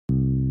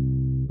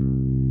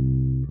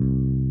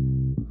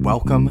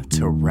Welcome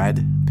to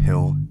Red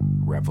Pill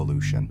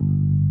Revolution.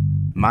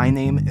 My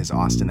name is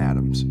Austin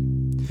Adams.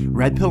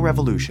 Red Pill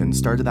Revolution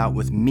started out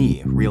with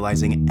me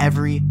realizing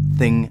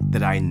everything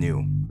that I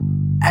knew,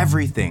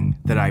 everything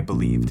that I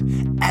believed,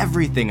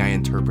 everything I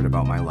interpret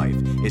about my life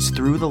is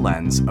through the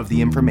lens of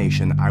the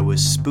information I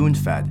was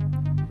spoon-fed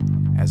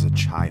as a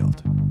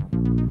child.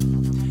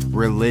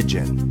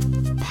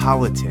 Religion,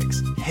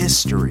 politics,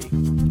 history,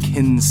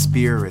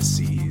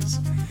 conspiracies,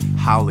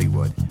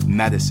 Hollywood,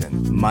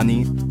 medicine,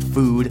 money,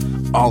 food,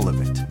 all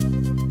of it.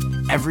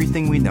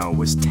 Everything we know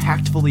was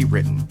tactfully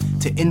written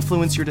to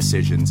influence your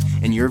decisions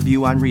and your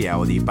view on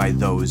reality by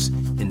those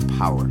in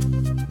power.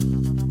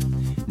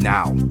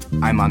 Now,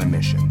 I'm on a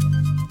mission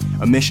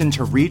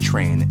to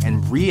retrain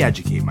and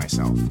re-educate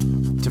myself,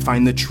 to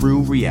find the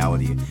true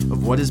reality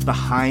of what is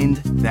behind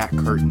that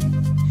curtain,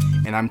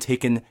 and I'm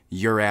taking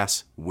your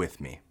ass with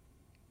me.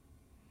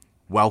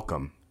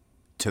 Welcome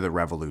to the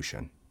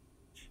revolution.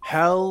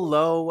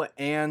 Hello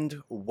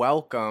and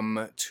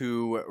welcome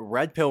to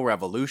Red Pill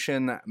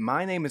Revolution.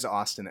 My name is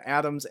Austin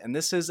Adams, and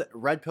this is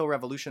Red Pill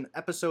Revolution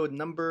episode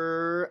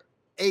number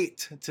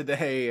 8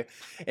 today.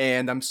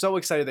 And I'm so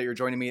excited that you're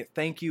joining me.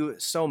 Thank you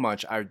so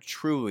much. I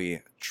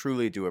truly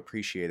do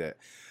appreciate it.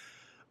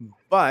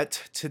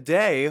 But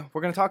today,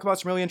 we're going to talk about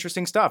some really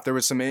interesting stuff. There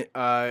was some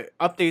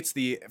updates.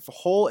 The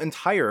whole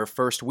entire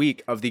first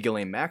week of the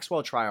Ghislaine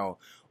Maxwell trial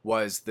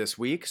was this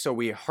week. So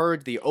we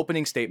heard the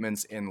opening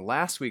statements in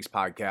last week's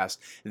podcast.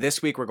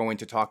 This week, we're going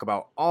to talk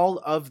about all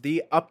of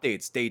the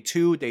updates. Day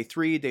 2, Day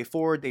 3, Day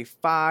 4, Day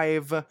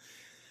 5.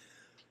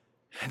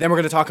 Then we're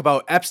going to talk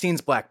about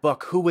Epstein's Black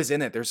Book. Who was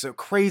in it? There's a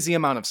crazy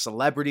amount of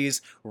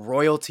celebrities,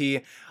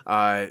 royalty,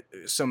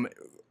 some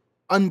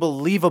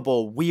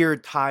unbelievable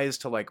weird ties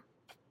to like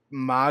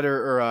modern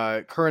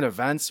or current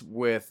events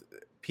with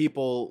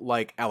people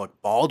like Alec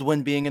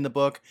Baldwin being in the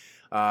book,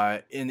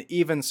 and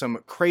even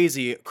some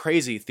crazy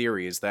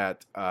theories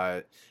that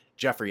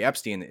Jeffrey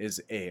Epstein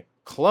is a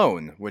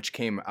clone, which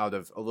came out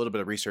of a little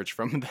bit of research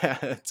from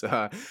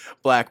that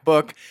Black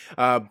Book.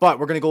 But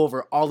we're going to go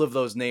over all of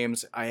those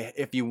names.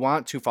 If you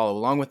want to follow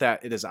along with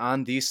that, it is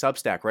on the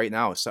Substack right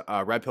now,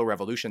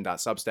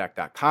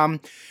 redpillrevolution.substack.com.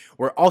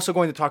 We're also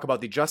going to talk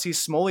about the Jussie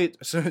Smollett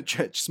trial,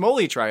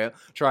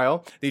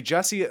 the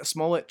Jussie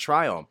Smollett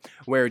trial,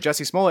 where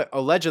Jussie Smollett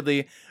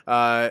allegedly,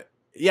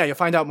 you'll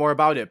find out more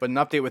about it. But an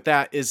update with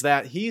that is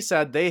that he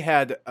said they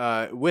had,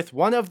 with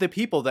one of the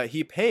people that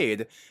he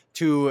paid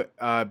to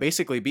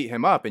basically beat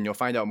him up, and you'll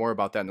find out more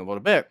about that in a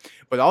little bit,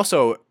 but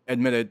also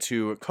admitted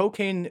to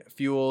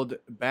cocaine-fueled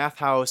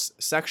bathhouse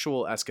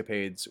sexual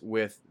escapades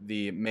with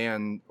the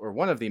man, or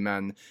one of the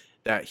men,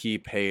 that he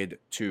paid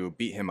to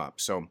beat him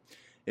up. So,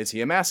 is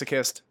he a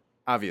masochist?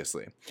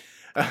 Obviously.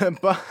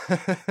 But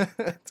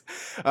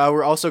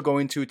we're also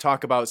going to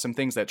talk about some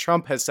things that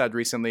Trump has said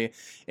recently,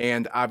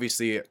 and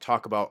obviously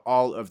talk about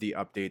all of the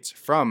updates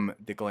from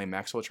the Ghislaine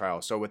Maxwell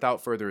trial. So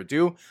without further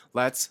ado,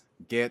 let's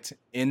get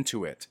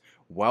into it.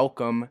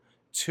 Welcome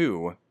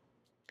to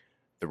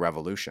the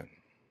revolution.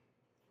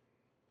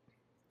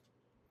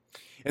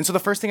 And so the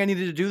first thing I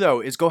needed to do, though,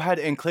 is go ahead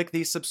and click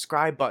the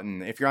subscribe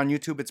button. If you're on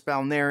YouTube, it's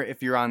down there.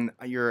 If you're on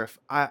your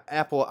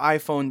Apple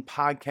iPhone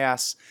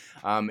podcasts,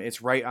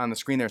 it's right on the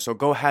screen there. So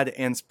go ahead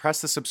and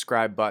press the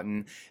subscribe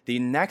button. The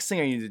next thing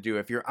I need to do,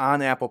 if you're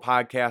on Apple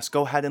Podcasts,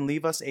 go ahead and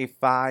leave us a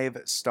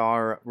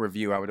 5-star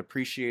review. I would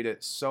appreciate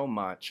it so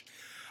much.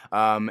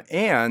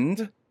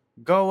 And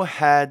go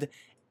ahead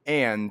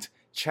and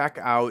check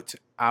out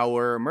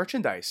our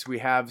merchandise. We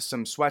have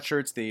some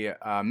sweatshirts, the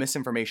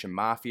Misinformation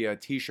Mafia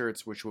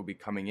t-shirts, which will be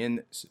coming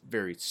in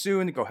very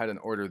soon. Go ahead and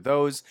order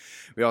those.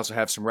 We also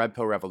have some Red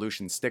Pill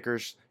Revolution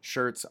stickers,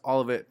 shirts, all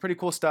of it. Pretty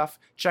cool stuff.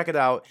 Check it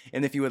out.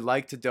 And if you would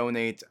like to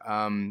donate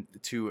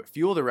to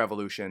fuel the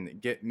revolution,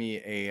 get me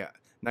a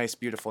nice,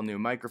 beautiful new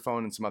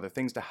microphone and some other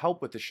things to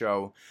help with the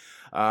show,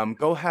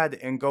 go ahead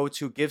and go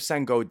to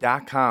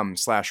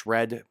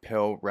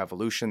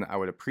givesendgo.com/redpillrevolution. I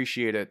would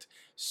appreciate it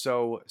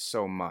so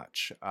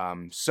much.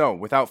 So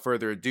without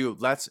further ado,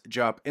 let's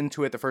jump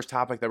into it. The first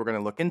topic that we're going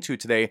to look into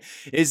today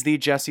is the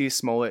Jussie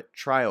Smollett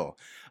trial.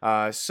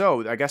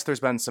 So I guess there's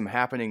been some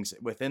happenings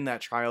within that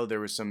trial. There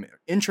was some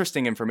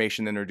interesting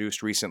information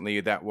introduced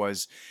recently that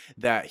was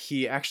that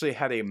he actually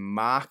had a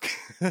mock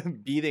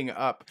beating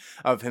up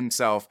of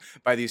himself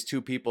by these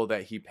two people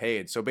that he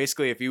paid. So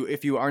basically,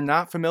 if you are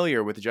not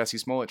familiar with the Jussie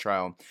Smollett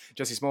trial,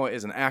 Jussie Smollett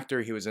is an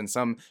actor. He was in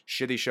some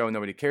shitty show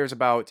nobody cares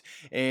about,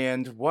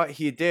 and what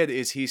he did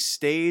is he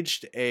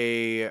staged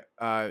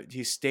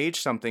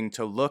something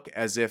to look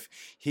as if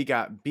he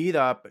got beat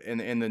up.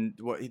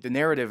 What the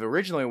narrative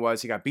originally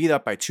was, he got beat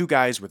up by two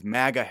guys with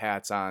MAGA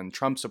hats on,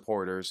 Trump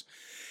supporters,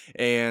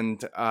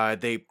 and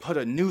they put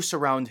a noose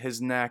around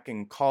his neck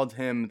and called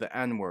him the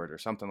N-word or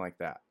something like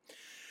that.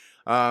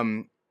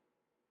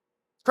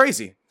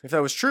 Crazy. If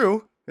that was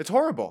true, it's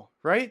horrible,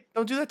 right?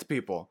 Don't do that to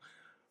people.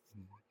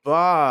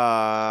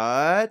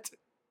 But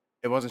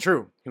it wasn't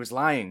true. He was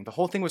lying. The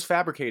whole thing was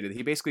fabricated.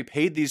 He basically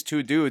paid these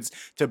two dudes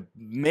to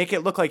make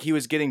it look like he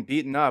was getting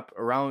beaten up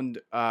around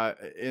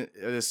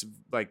this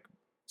like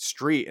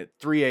street at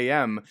 3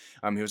 a.m.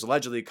 He was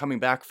allegedly coming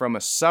back from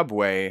a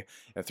Subway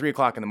at 3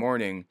 o'clock in the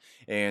morning,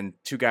 and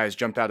two guys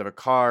jumped out of a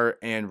car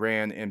and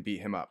ran and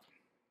beat him up.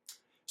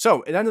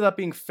 So it ended up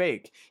being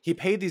fake. He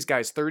paid these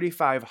guys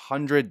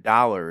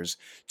 $3,500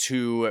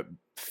 to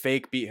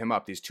fake beat him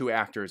up, these two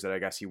actors that I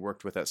guess he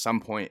worked with at some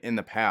point in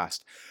the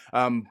past.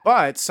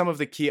 But some of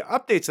the key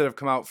updates that have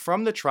come out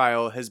from the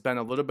trial has been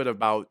a little bit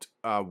about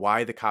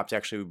why the cops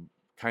actually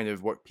kind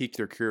of what piqued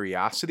their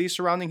curiosity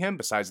surrounding him,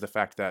 besides the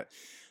fact that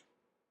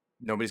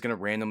nobody's going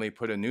to randomly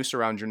put a noose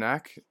around your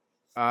neck.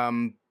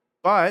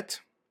 But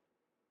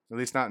at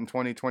least not in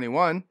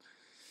 2021.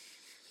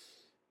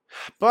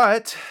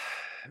 But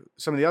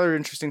some of the other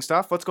interesting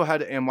stuff, let's go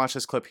ahead and watch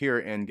this clip here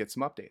and get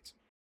some updates.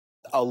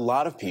 A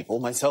lot of people,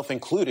 myself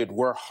included,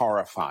 were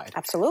horrified.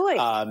 Absolutely.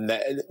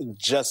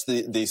 Just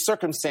the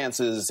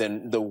circumstances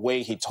and the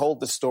way he told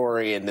the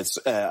story and this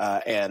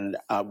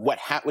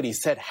what he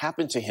said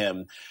happened to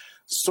him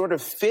sort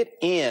of fit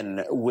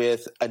in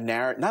with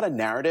not a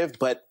narrative,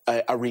 but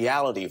a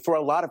reality for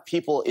a lot of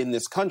people in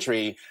this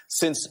country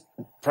since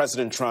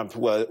President Trump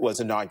was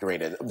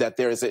inaugurated, that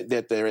there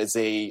is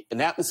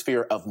an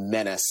atmosphere of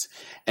menace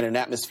and an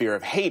atmosphere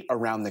of hate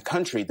around the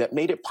country that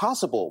made it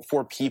possible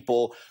for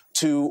people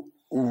to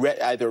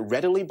either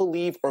readily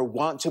believe or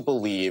want to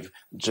believe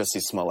Jussie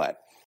Smollett.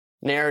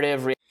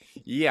 Narrative.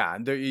 Yeah,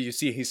 there, you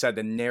see he said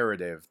the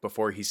narrative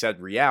before he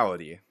said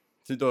reality.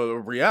 The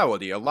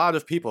reality a lot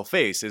of people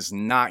face is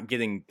not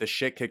getting the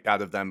shit kicked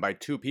out of them by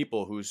two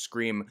people who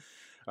scream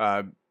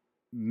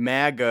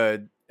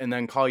MAGA and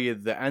then call you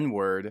the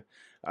N-word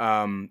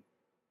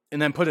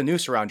and then put a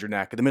noose around your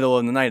neck in the middle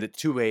of the night at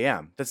 2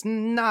 a.m. That's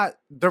not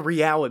the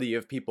reality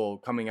of people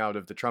coming out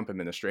of the Trump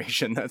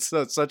administration. That's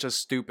such a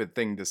stupid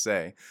thing to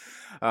say.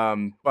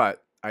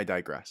 But I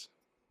digress.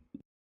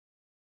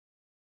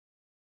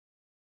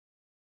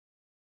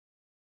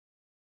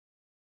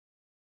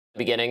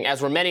 Beginning,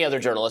 as were many other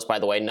journalists, by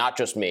the way, not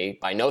just me,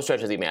 by no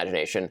stretch of the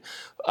imagination,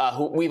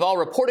 who we've all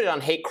reported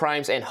on hate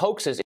crimes and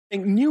hoaxes.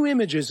 New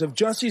images of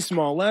Jussie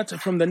Smollett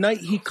from the night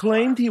he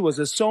claimed he was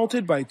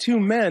assaulted by two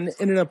men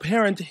in an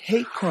apparent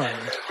hate crime.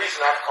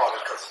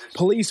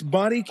 Police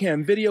body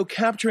cam video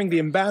capturing the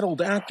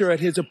embattled actor at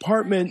his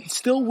apartment,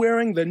 still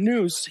wearing the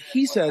noose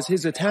he says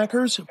his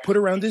attackers put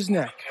around his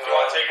neck. You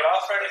want to take it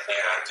off or anything?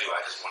 I do.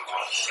 I just want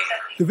to see that.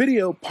 The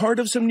video, part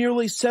of some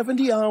nearly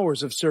 70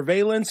 hours of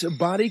surveillance,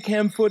 body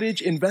cam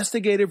footage,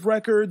 investigative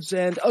records,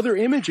 and other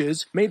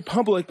images made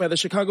public by the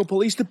Chicago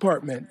Police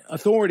Department,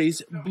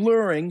 authorities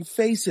blurring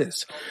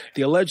faces.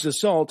 The alleged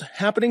assault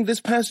happening this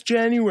past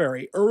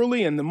January,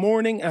 early in the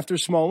morning after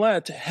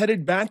Smollett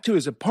headed back to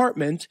his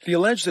apartment. The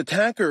alleged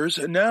attackers,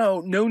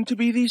 now known to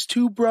be these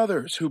two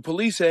brothers, who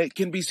police say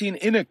can be seen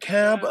in a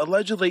cab,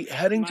 allegedly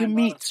heading to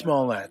meet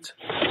Smollett.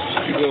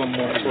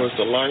 More towards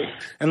the light.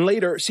 And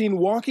later seen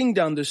walking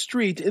down the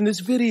street in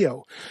this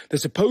video. The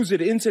supposed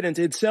incident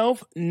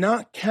itself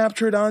not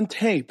captured on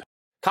tape.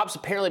 Cops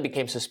apparently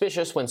became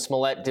suspicious when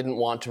Smollett didn't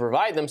want to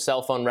provide them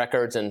cell phone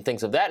records and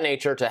things of that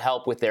nature to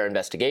help with their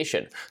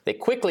investigation. They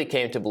quickly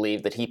came to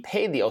believe that he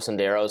paid the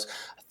Osenderos,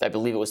 I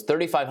believe it was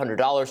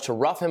 $3,500, to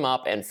rough him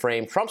up and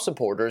frame Trump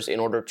supporters in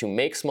order to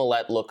make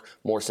Smollett look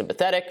more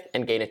sympathetic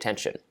and gain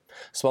attention.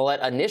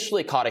 Smollett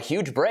initially caught a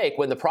huge break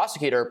when the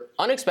prosecutor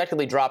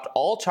unexpectedly dropped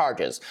all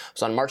charges. It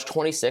was on March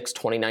 26,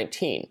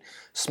 2019.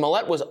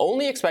 Smollett was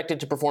only expected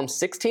to perform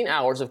 16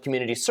 hours of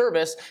community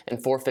service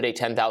and forfeit a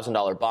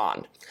 $10,000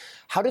 bond.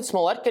 How did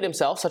Smollett get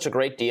himself such a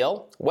great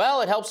deal?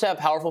 Well, it helps to have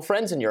powerful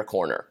friends in your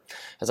corner.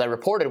 As I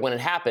reported when it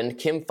happened,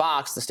 Kim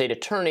Foxx, the state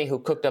attorney who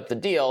cooked up the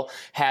deal,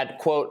 had,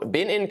 quote,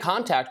 been in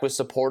contact with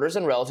supporters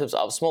and relatives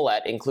of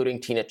Smollett,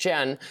 including Tina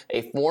Chen,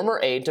 a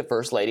former aide to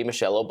First Lady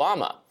Michelle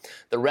Obama.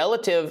 The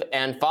relative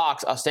and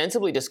Foxx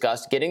ostensibly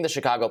discussed getting the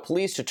Chicago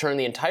police to turn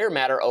the entire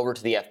matter over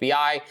to the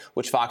FBI,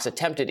 which Foxx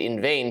attempted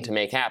in vain to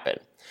make happen.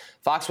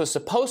 Foxx was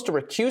supposed to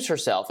recuse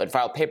herself and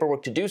file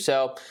paperwork to do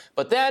so,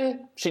 but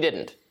then she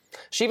didn't.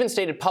 She even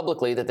stated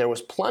publicly that there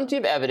was plenty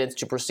of evidence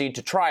to proceed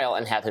to trial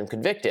and have him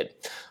convicted.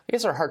 I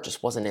guess her heart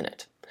just wasn't in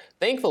it.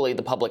 Thankfully,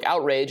 the public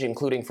outrage,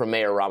 including from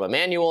Mayor Rahm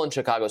Emanuel and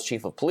Chicago's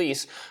chief of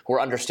police, who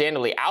were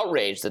understandably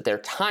outraged that their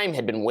time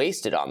had been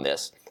wasted on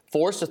this,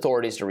 forced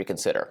authorities to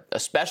reconsider. A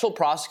special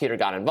prosecutor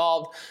got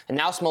involved, and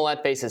now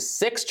Smollett faces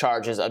 6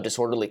 charges of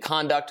disorderly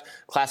conduct,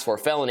 Class 4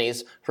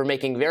 felonies, for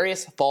making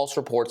various false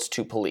reports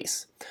to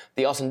police.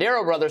 The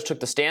Osendero brothers took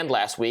the stand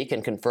last week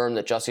and confirmed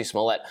that Jussie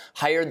Smollett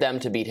hired them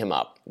to beat him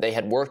up. They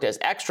had worked as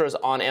extras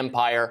on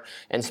Empire,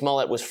 and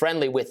Smollett was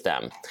friendly with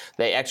them.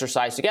 They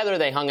exercised together,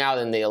 they hung out,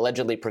 and they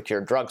allegedly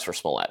procured drugs for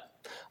Smollett.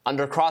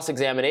 Under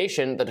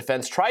cross-examination, the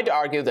defense tried to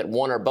argue that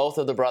one or both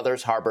of the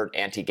brothers harbored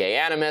anti-gay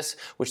animus,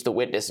 which the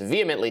witness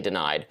vehemently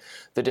denied.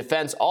 The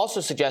defense also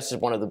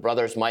suggested one of the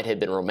brothers might have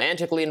been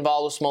romantically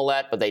involved with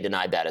Smollett, but they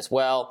denied that as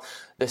well.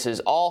 This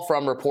is all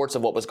from reports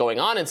of what was going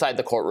on inside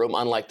the courtroom.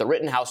 Unlike the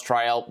Rittenhouse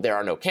trial, there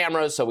are no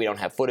cameras, so we don't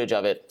have footage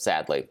of it,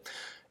 sadly.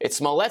 It's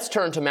Smollett's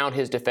turn to mount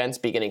his defense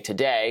beginning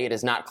today. It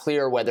is not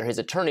clear whether his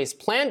attorneys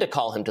plan to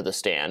call him to the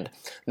stand.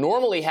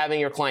 Normally,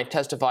 having your client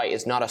testify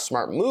is not a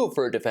smart move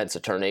for a defense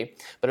attorney,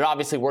 but it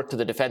obviously worked to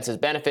the defense's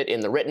benefit in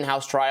the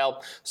Rittenhouse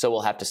trial, so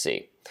we'll have to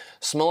see.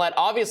 Smollett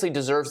obviously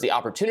deserves the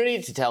opportunity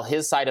to tell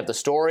his side of the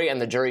story, and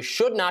the jury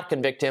should not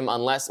convict him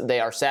unless they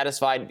are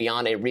satisfied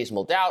beyond a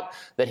reasonable doubt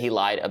that he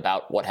lied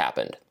about what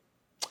happened.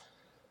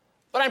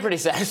 But I'm pretty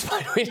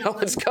satisfied we know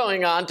what's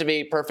going on, to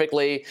be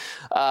perfectly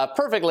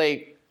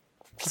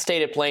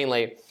stated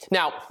plainly.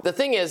 Now, the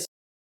thing is...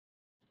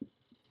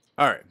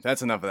 All right,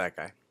 that's enough of that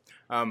guy.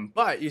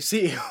 But you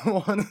see,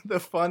 one of the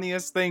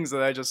funniest things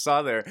that I just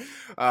saw there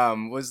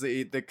was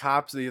the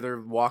cops. They're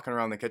walking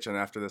around the kitchen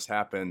after this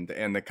happened,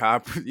 and the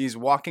cop, he's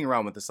walking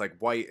around with this like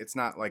white, it's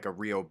not like a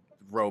real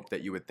rope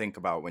that you would think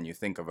about when you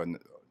think of a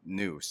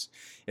noose.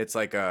 It's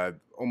like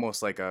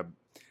almost like a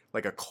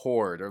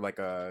cord, or like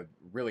a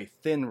really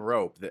thin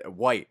rope,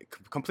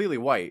 completely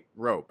white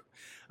rope.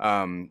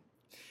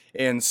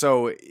 And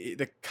so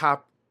the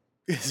cop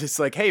is just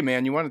like, hey,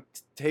 man, you want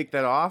to take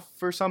that off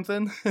or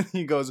something?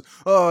 He goes,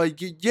 oh,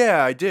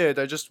 yeah, I did.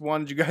 I just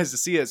wanted you guys to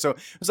see it. So it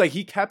was like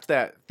he kept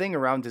that thing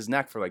around his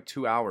neck for like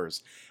 2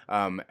 hours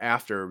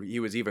after he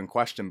was even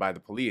questioned by the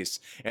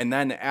police. And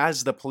then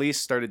as the police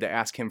started to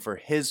ask him for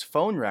his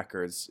phone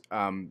records,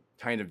 kind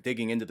of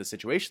digging into the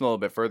situation a little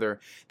bit further,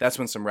 that's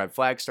when some red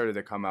flags started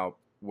to come out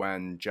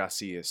when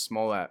Jussie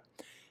Smollett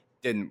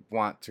didn't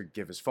want to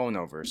give his phone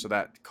over. So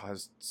that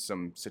caused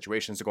some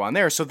situations to go on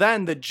there. So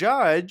then the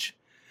judge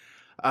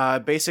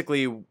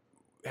basically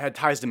had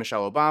ties to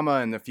Michelle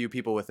Obama and a few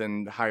people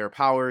within higher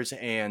powers,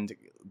 and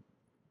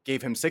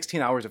gave him 16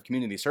 hours of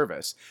community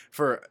service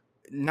for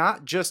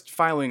not just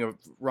filing a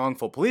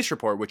wrongful police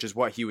report, which is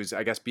what he was,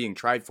 I guess, being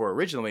tried for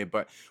originally,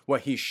 but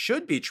what he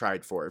should be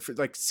tried for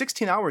like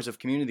 16 hours of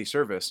community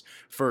service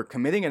for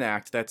committing an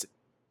act that's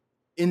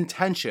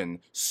intention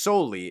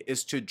solely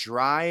is to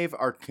drive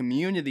our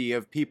community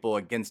of people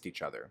against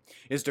each other,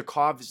 is to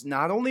cause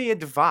not only a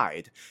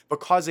divide,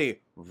 but cause a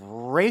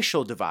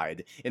racial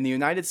divide in the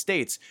United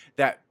States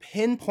that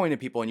pinpointed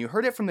people. And you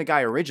heard it from the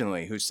guy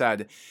originally who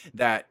said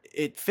that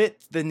it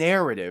fit the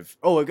narrative.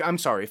 Oh, I'm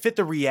sorry, it fit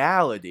the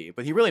reality,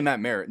 but he really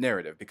meant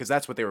narrative, because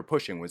that's what they were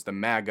pushing, was the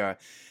MAGA,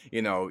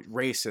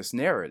 racist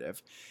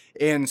narrative.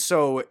 And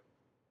so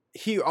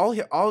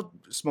all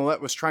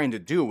Smollett was trying to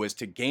do was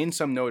to gain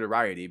some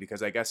notoriety,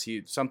 because I guess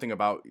something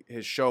about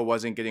his show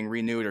wasn't getting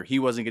renewed, or he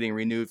wasn't getting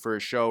renewed for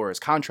his show, or his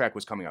contract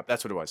was coming up.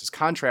 That's what it was. His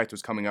contract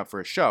was coming up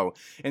for a show,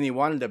 and he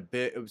wanted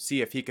to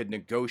see if he could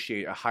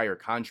negotiate a higher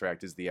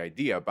contract, is the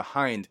idea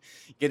behind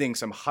getting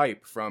some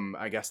hype from,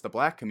 I guess, the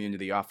black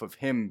community off of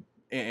him,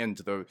 and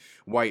the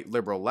white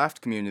liberal left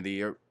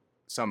community, or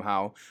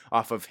somehow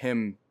off of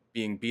him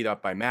being beat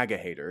up by MAGA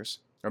haters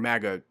or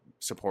MAGA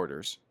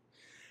supporters.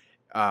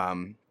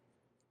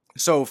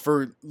 So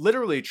for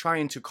literally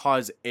trying to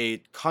cause a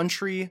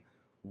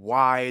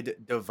country-wide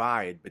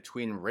divide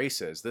between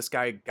races, this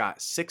guy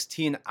got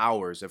 16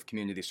 hours of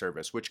community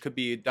service, which could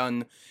be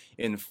done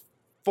in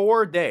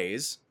 4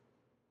 days,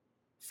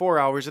 4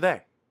 hours a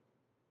day.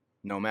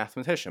 No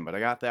mathematician, but I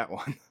got that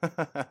one.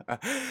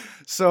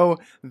 So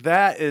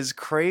that is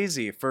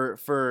crazy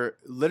for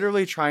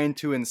literally trying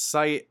to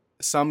incite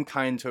some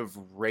kind of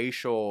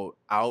racial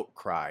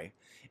outcry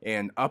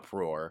and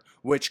uproar,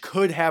 which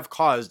could have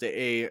caused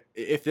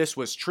if this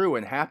was true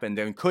and happened,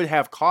 and could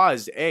have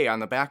caused on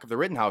the back of the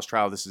Rittenhouse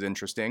trial, this is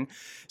interesting,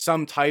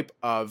 some type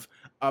of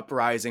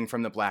uprising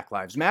from the Black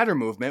Lives Matter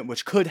movement,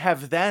 which could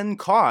have then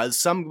caused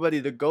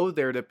somebody to go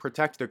there to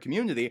protect their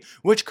community,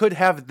 which could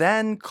have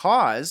then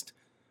caused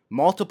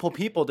multiple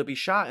people to be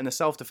shot in a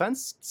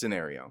self-defense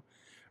scenario,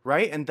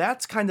 right? And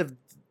that's kind of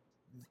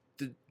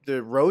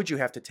the road you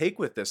have to take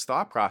with this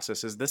thought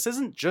process. Is this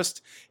isn't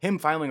just him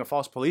filing a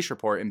false police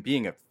report and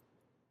being a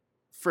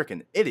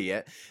freaking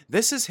idiot.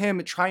 This is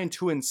him trying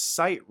to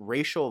incite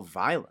racial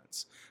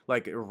violence,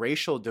 like a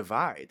racial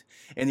divide.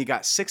 And he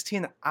got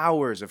 16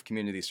 hours of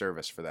community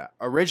service for that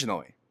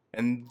originally.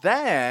 And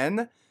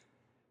then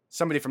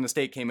somebody from the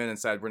state came in and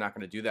said, we're not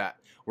going to do that.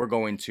 We're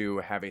going to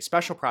have a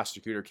special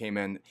prosecutor came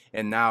in,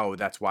 and now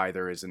that's why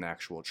there is an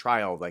actual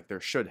trial, like there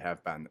should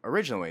have been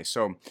originally.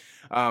 So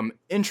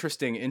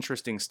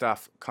interesting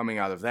stuff coming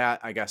out of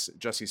that. I guess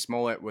Jussie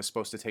Smollett was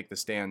supposed to take the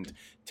stand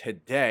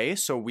today,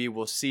 so we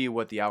will see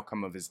what the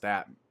outcome of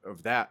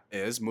that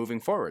is moving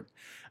forward.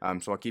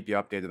 So I'll keep you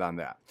updated on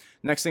that.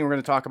 Next thing we're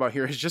going to talk about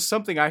here is just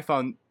something I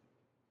found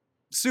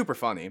super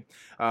funny.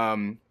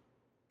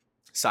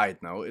 Side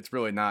note, it's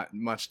really not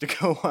much to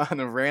go on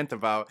a rant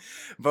about,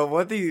 but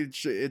what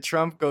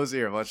Trump goes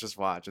here, let's just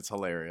watch. It's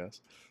hilarious.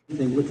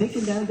 They were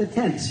taking down the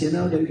tents, they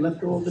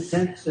left all the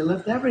tents, they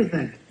left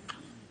everything.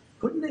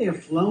 Couldn't they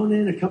have flown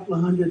in a couple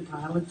of hundred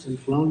pilots and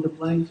flown the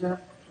planes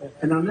up?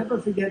 And I'll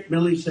never forget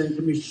Millie saying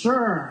to me,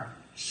 sir,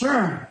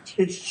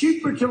 it's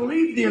cheaper to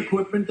leave the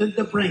equipment than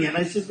to bring it.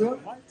 I said, well,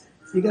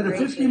 you got a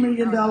 $50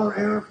 million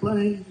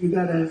airplane, you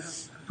got a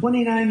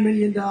 $29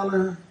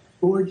 million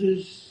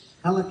gorgeous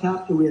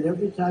helicopter. We had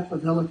every type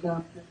of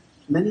helicopter,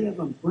 many of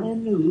them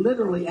brand new,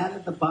 literally out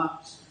of the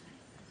box.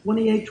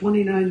 28,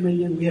 29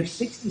 million. We have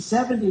 60,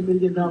 $70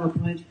 million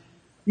planes.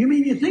 You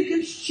mean you think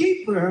it's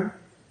cheaper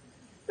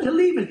to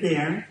leave it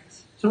there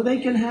so they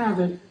can have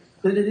it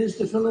than it is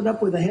to fill it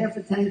up with a half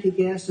a tank of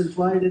gas and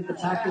fly it into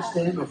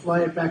Pakistan or fly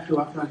it back to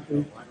our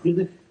country? You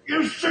think,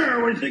 yes,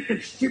 sir, we think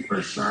it's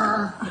cheaper,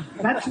 sir.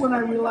 That's when I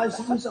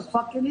realized he was a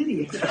fucking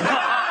idiot.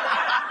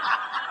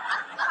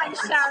 I'm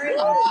sorry.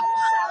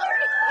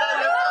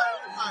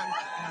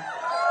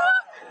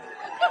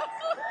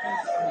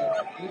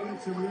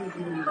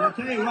 I'll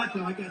tell you what,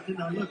 though, I got to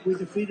know, look, we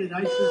defeated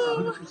ISIS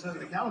 100% of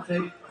the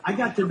caliphate. I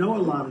got to know a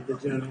lot of the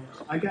generals.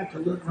 I got to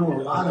know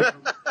a lot of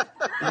them.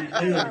 And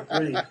they are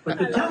great. But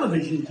the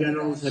television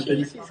generals have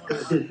been,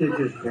 they're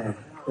just bad.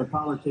 The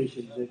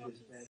politicians are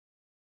just bad.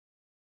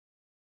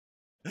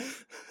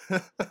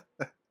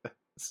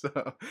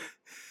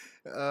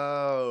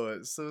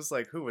 So it's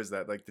like, who was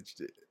that? Like,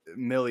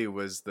 Milley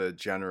was the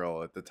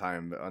general at the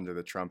time under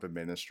the Trump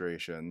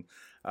administration.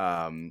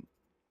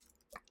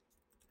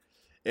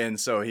 And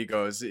so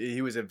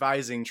he was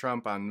advising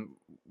Trump on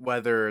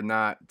whether or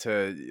not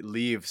to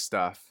leave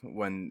stuff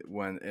when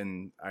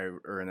in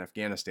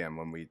Afghanistan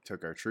when we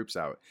took our troops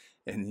out.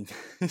 And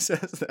he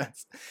says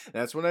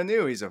that's when I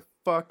knew he's a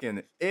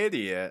fucking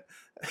idiot.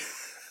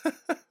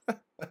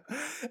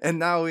 And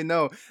now we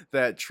know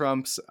that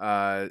Trump's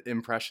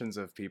impressions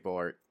of people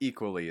are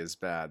equally as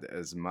bad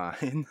as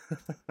mine.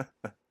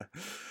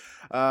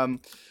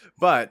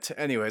 But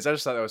anyways, I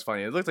just thought that was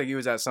funny. It looked like he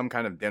was at some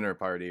kind of dinner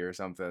party or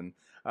something.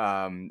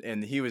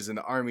 And he was an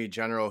Army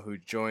general who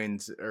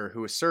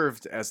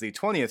served as the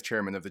 20th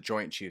chairman of the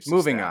Joint Chiefs of Staff.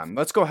 Moving on,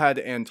 let's go ahead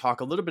and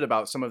talk a little bit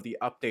about some of the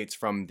updates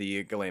from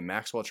the Ghislaine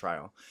Maxwell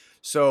trial.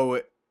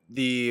 So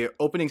the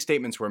opening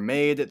statements were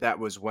made. That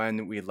was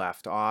when we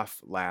left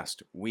off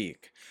last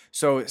week.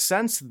 So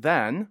since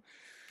then,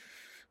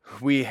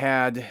 we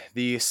had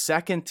the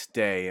second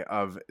day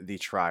of the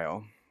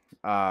trial.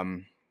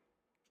 And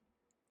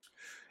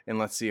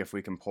let's see if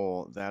we can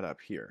pull that up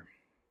here.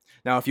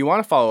 Now, if you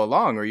want to follow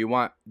along or you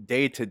want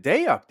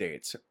day-to-day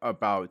updates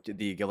about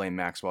the Ghislaine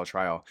Maxwell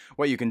trial,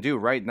 what you can do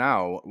right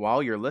now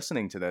while you're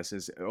listening to this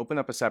is open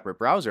up a separate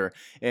browser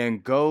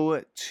and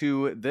go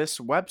to this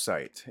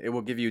website. It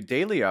will give you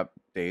daily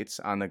updates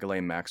on the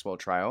Ghislaine Maxwell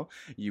trial.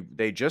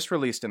 They just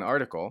released an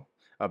article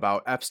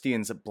about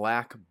Epstein's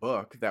black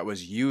book that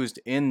was used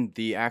in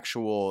the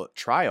actual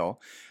trial,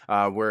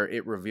 where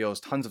it reveals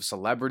tons of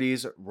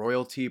celebrities,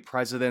 royalty,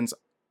 presidents,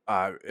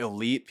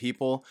 elite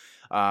people,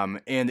 and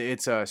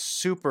it's a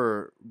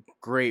super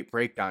great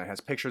breakdown. It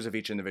has pictures of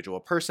each individual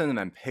person and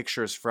then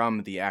pictures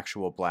from the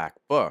actual black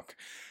book.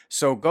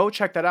 So go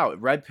check that out,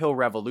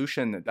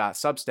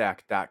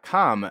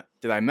 redpillrevolution.substack.com.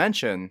 Did I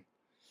mention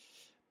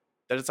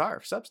that it's our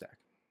Substack?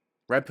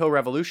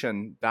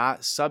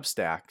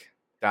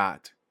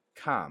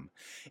 redpillrevolution.substack.com.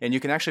 And you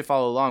can actually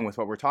follow along with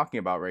what we're talking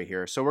about right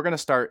here. So we're going to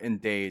start in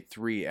day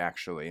 3,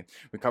 actually.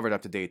 We covered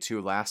up to day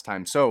 2 last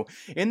time. So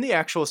in the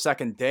actual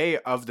second day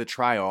of the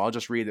trial, I'll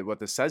just read what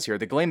this says here.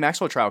 The Ghislaine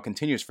Maxwell trial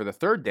continues for the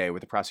third day,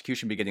 with the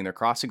prosecution beginning their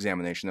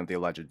cross-examination of the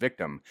alleged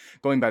victim,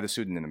 going by the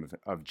pseudonym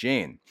of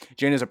Jane.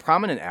 Jane is a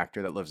prominent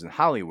actor that lives in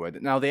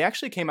Hollywood. Now, they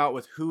actually came out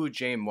with who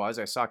Jane was.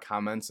 I saw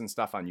comments and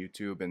stuff on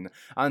YouTube and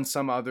on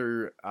some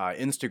other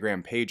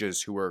Instagram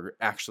pages who were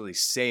actually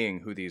saying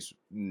who these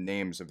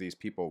names of these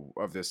people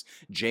of this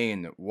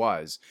Jane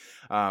was.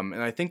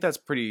 And I think that's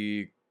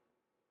pretty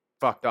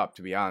fucked up,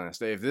 to be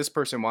honest. If this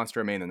person wants to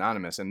remain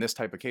anonymous in this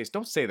type of case,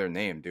 don't say their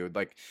name, dude.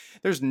 Like,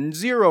 there's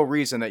zero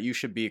reason that you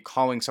should be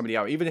calling somebody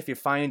out, even if you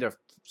find a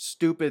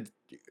stupid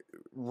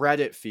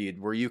Reddit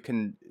feed where you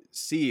can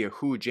see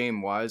who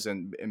Jane was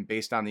and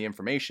based on the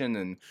information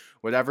and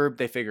whatever,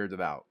 they figured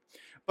it out.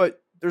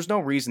 But there's no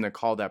reason to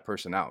call that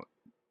person out.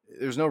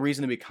 There's no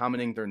reason to be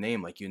commenting their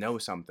name like you know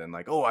something.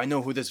 Like, oh, I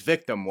know who this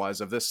victim was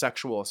of this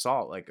sexual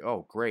assault. Like,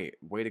 oh, great.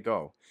 Way to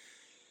go.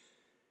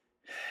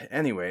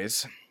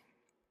 Anyways,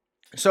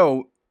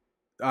 so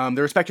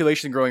there was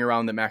speculation growing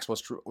around that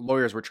Maxwell's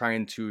lawyers were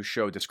trying to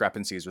show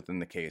discrepancies within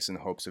the case in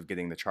hopes of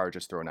getting the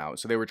charges thrown out.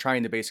 So they were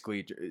trying to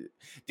basically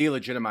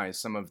delegitimize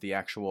some of the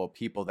actual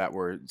people that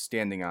were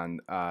standing on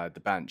the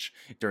bench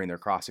during their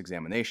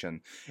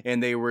cross-examination.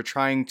 And they were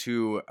trying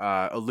to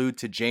allude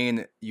to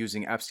Jane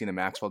using Epstein and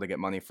Maxwell to get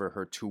money for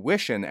her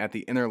tuition at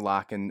the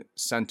Interlochen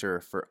Center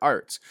for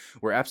Arts,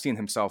 where Epstein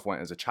himself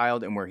went as a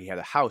child and where he had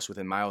a house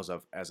within miles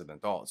of as an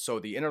adult. So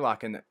the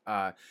Interlochen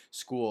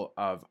School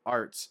of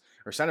Arts,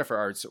 or Center for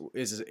Arts,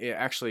 is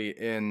actually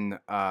in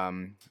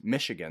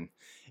Michigan,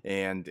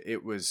 and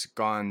it was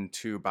gone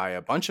to by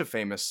a bunch of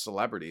famous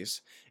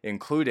celebrities,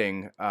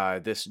 including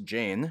this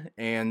Jane,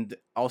 and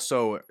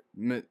also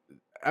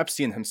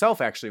Epstein himself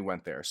actually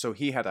went there. So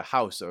he had a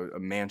house, a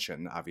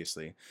mansion,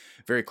 obviously,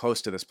 very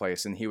close to this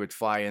place, and he would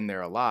fly in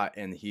there a lot,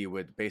 and he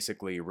would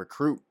basically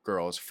recruit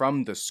girls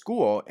from the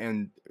school,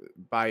 and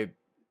by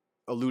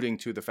alluding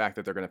to the fact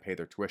that they're going to pay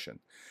their tuition.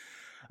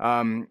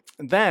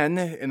 Then,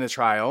 in the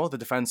trial, the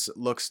defense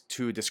looks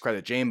to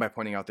discredit Jane by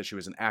pointing out that she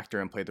was an actor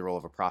and played the role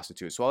of a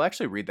prostitute. So I'll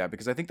actually read that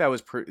because I think that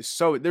was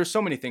there's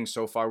so many things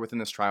so far within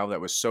this trial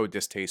that was so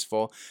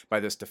distasteful by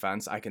this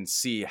defense. I can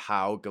see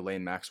how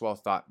Ghislaine Maxwell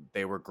thought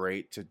they were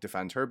great to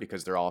defend her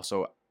because they're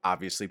also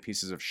obviously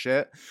pieces of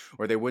shit,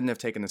 or they wouldn't have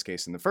taken this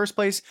case in the first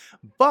place.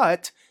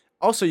 But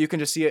also, you can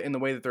just see it in the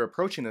way that they're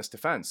approaching this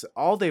defense.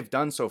 All they've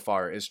done so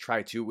far is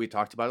we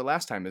talked about it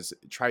last time, is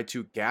try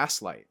to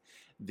gaslight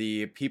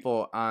the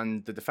people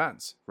on the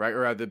defense, right?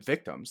 Or the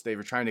victims. They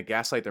were trying to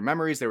gaslight their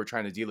memories. They were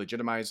trying to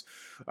delegitimize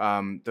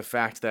the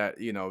fact that,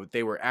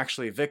 they were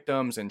actually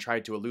victims, and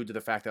tried to allude to the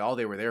fact that all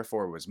they were there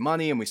for was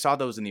money. And we saw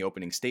those in the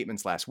opening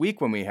statements last week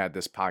when we had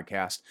this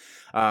podcast.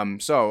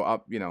 So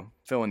I'll,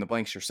 fill in the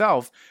blanks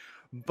yourself.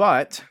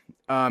 But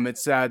it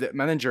said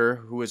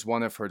Menninger, who was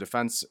one of her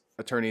defense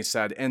attorneys,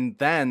 said, and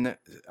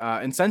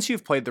since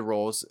you've played the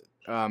roles,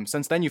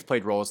 since then you've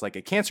played roles like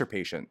a cancer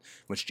patient,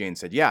 which Jane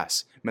said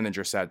yes.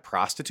 Menninger said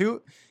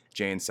prostitute.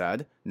 Jane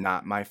said,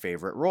 not my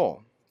favorite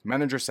role.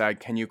 Menninger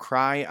said, can you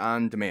cry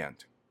on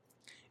demand?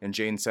 And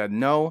Jane said,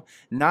 no,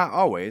 not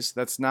always.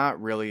 That's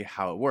not really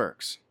how it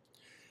works.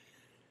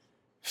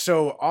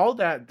 So all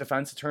that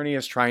defense attorney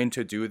is trying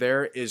to do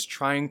there is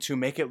trying to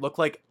make it look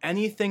like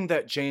anything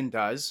that Jane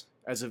does,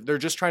 as if they're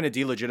just trying to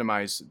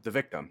delegitimize the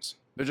victims.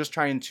 They're just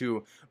trying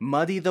to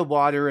muddy the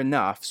water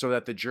enough so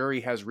that the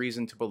jury has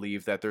reason to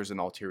believe that there's an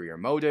ulterior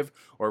motive,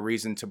 or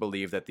reason to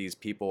believe that these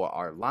people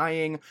are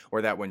lying,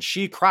 or that when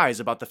she cries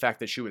about the fact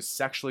that she was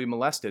sexually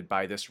molested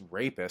by this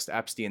rapist,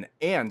 Epstein,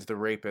 and the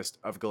rapist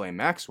of Ghislaine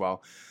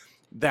Maxwell,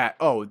 that,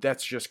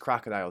 that's just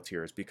crocodile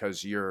tears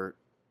because you're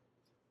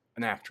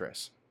an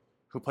actress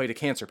who played a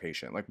cancer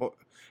patient. Like, well,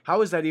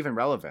 how is that even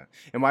relevant?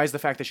 And why is the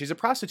fact that she's a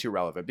prostitute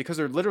relevant? Because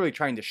they're literally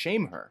trying to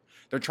shame her.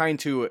 They're trying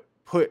to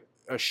put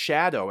a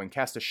shadow and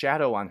cast a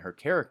shadow on her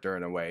character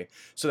in a way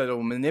so that it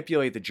will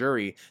manipulate the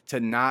jury to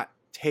not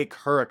take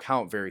her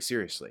account very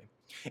seriously.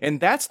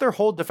 And that's their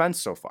whole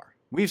defense so far.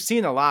 We've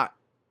seen a lot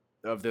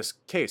of this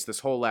case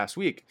this whole last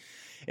week.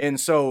 And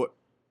so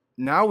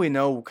now we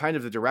know kind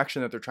of the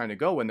direction that they're trying to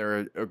go when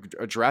they're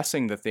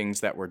addressing the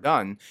things that were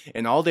done.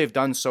 And all they've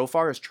done so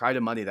far is try to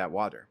muddy that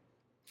water.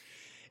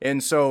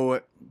 And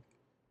so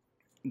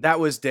that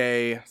was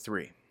day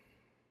 3.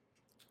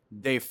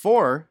 Day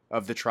 4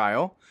 of the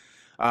trial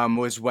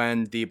was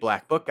when the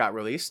Black Book got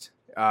released.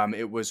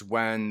 It was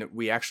when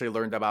we actually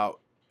learned about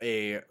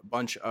a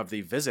bunch of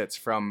the visits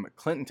from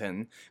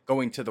Clinton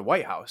going to the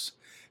White House.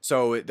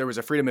 So there was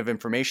a Freedom of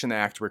Information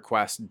Act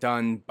request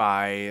done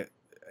by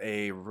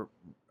a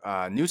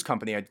news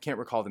company. I can't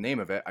recall the name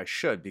of it. I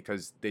should,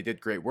 because they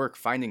did great work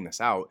finding this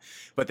out.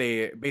 But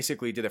they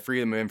basically did a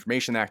Freedom of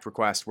Information Act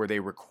request where they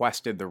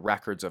requested the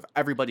records of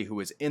everybody who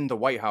was in the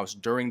White House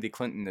during the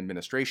Clinton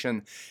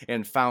administration,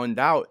 and found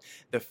out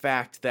the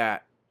fact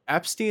that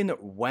Epstein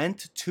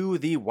went to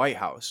the White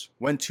House,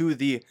 went to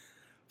the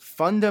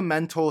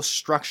fundamental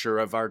structure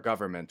of our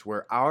government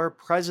where our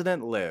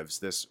president lives,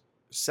 this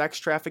sex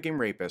trafficking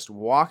rapist,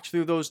 walked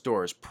through those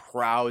doors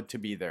proud to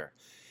be there.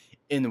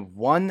 In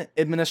one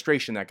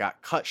administration that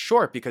got cut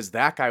short because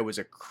that guy was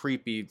a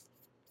creepy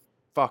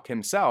fuck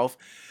himself.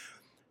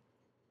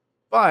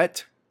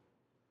 But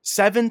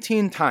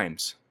 17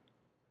 times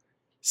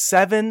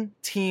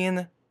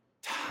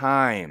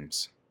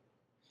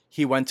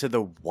he went to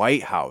the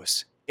White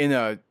House in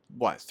a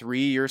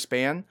 3-year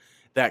span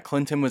that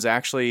Clinton was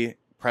actually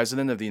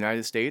president of the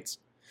United States.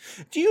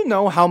 Do you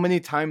know how many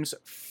times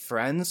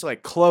friends,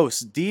 like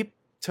close, deep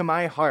to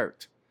my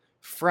heart,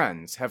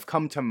 friends have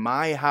come to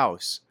my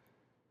house?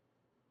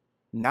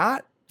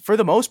 Not, for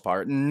the most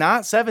part,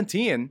 not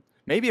 17,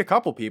 maybe a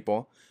couple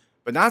people,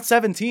 but not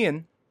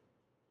 17.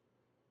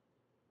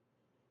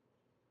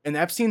 And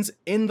Epstein's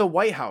in the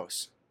White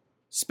House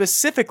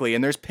specifically,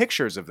 and there's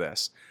pictures of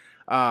this.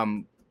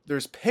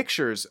 There's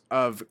pictures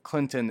of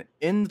Clinton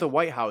in the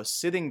White House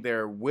sitting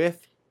there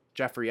with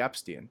Jeffrey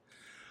Epstein.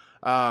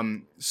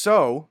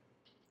 So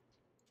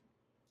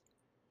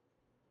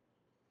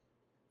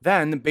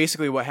then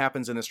basically what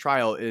happens in this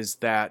trial is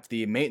that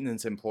the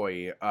maintenance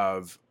employee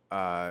of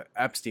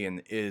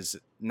Epstein is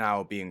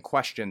now being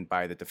questioned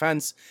by the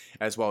defense,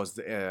 as well as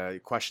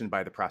questioned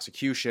by the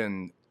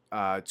prosecution,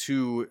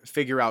 to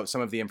figure out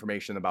some of the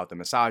information about the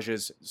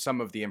massages, some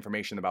of the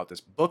information about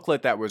this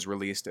booklet that was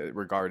released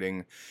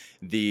regarding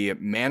the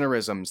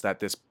mannerisms that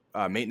this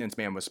maintenance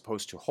man was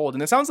supposed to hold.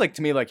 And it sounds like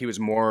to me like he was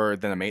more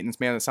than a maintenance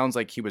man. It sounds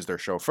like he was their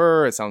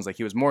chauffeur. It sounds like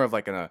he was more of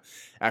like an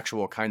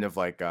actual kind of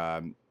like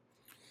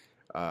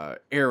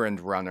errand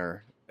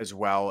runner, as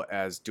well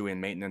as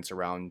doing maintenance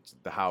around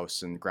the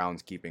house and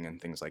groundskeeping and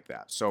things like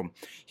that. So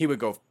he would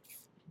go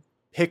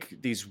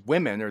pick these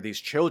women or these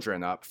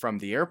children up from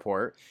the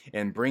airport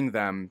and bring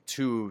them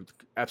to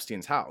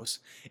Epstein's house.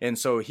 And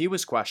so he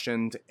was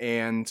questioned,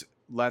 and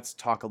let's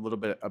talk a little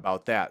bit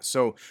about that.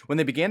 So when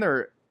they began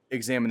their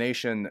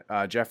examination,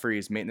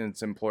 Jeffrey's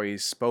maintenance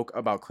employees spoke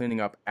about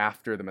cleaning up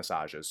after the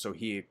massages. So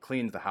he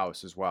cleaned the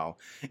house as well.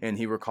 And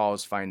he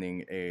recalls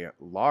finding a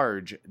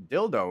large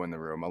dildo in the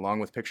room, along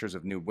with pictures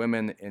of nude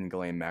women in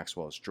Ghislaine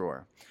Maxwell's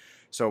drawer.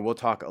 So we'll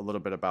talk a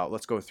little bit about,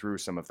 let's go through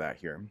some of that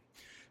here.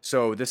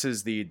 So this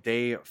is the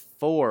day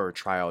 4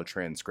 trial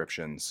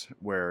transcriptions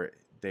where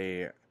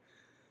they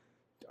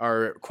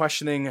are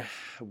questioning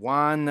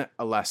Juan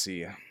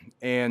Alessi.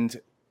 And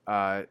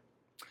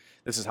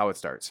this is how it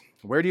starts.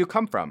 Where do you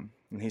come from?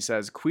 And he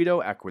says, Quito,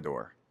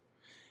 Ecuador.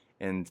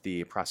 And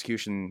the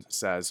prosecution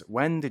says,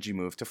 when did you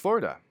move to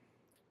Florida?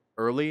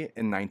 Early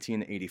in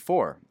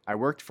 1984. I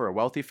worked for a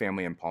wealthy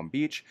family in Palm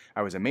Beach.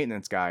 I was a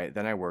maintenance guy.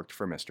 Then I worked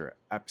for Mr.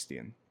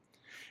 Epstein.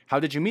 How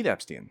did you meet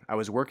Epstein? I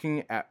was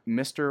working at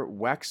Mr.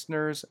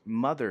 Wexner's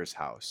mother's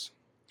house.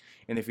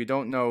 And if you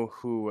don't know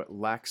who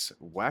Lex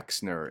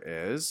Wexner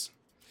is,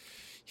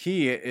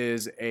 he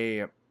is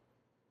a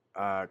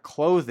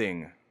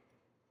clothing.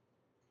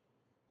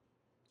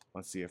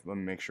 Let me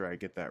make sure I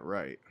get that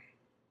right.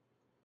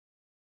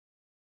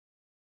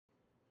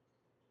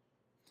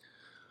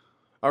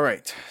 All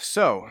right,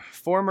 so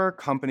former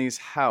companies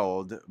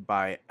held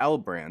by L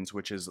Brands,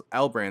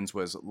 L Brands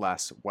was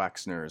Les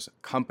Wexner's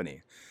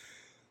company.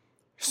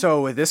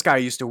 So this guy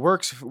used to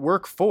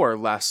work for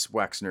Les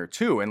Wexner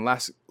too, and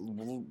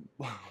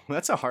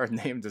that's a hard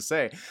name to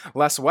say.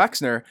 Les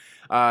Wexner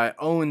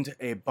owned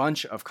a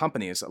bunch of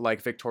companies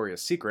like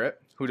Victoria's Secret,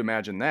 who'd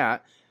imagine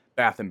that,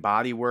 Bath and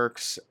Body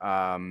Works,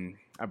 I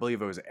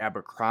believe it was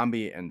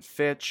Abercrombie and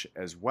Fitch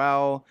as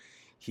well.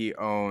 He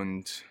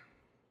owned,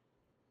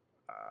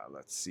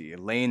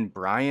 Lane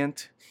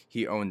Bryant.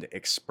 He owned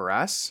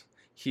Express.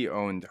 He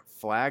owned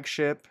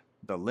Flagship,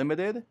 The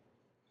Limited.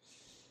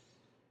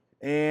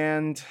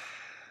 And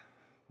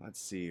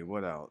let's see,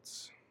 what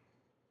else?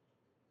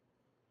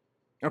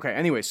 Okay,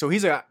 anyway, so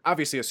he's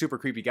obviously a super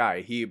creepy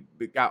guy. He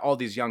got all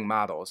these young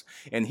models,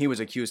 and he was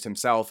accused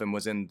himself and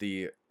was in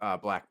the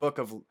Black Book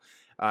of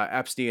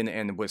Epstein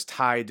and was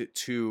tied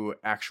to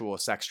actual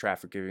sex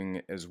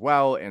trafficking as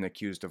well and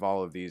accused of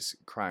all of these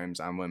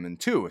crimes on women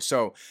too.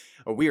 So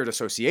a weird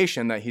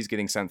association that he's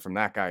getting sent from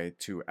that guy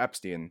to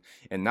Epstein,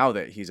 and now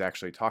that he's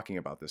actually talking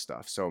about this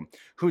stuff. So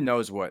who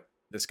knows what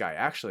this guy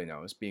actually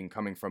knows,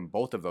 coming from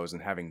both of those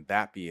and having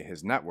that be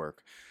his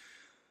network.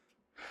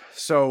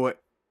 So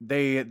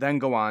they then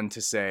go on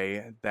to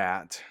say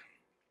that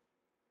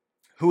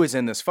who is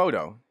in this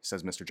photo,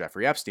 says Mr.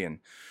 Jeffrey Epstein.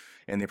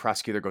 And the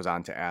prosecutor goes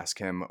on to ask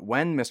him,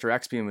 when Mr.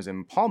 Epstein was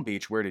in Palm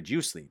Beach, where did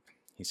you sleep?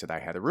 He said, I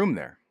had a room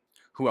there.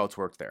 Who else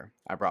worked there?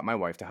 I brought my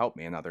wife to help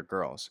me and other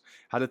girls.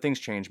 How did things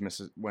change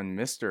when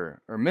Mr.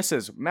 or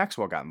Mrs.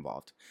 Maxwell got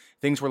involved?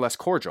 Things were less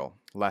cordial,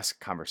 less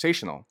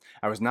conversational.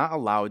 I was not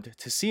allowed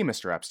to see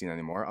Mr. Epstein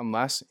anymore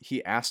unless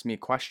he asked me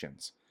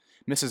questions.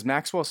 Mrs.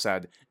 Maxwell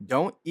said,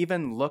 don't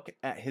even look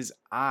at his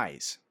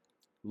eyes.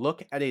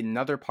 Look at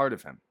another part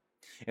of him.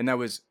 And that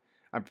was,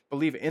 I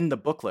believe, in the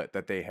booklet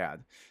that they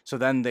had. So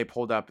then they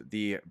pulled up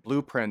the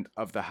blueprint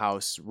of the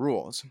house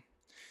rules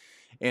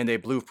and a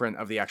blueprint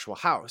of the actual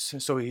house.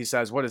 So he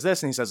says, what is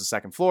this? And he says the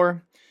second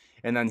floor.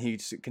 And then he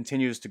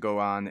continues to go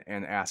on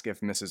and ask if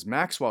Mrs.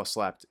 Maxwell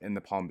slept in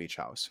the Palm Beach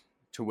house,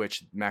 to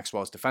which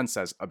Maxwell's defense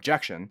says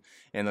objection.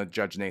 And the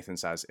Judge Nathan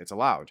says it's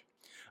allowed.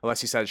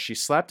 Alessi says she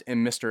slept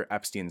in Mr.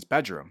 Epstein's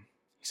bedroom.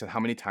 He said, how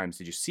many times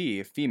did you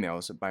see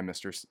females by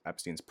Mr.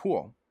 Epstein's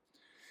pool?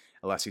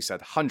 Alessi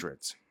said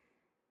hundreds.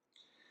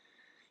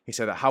 He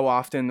said, how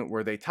often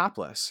were they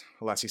topless?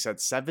 Alessi said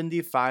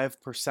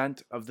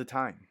 75% of the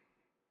time.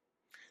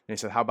 And he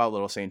said, how about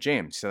Little St.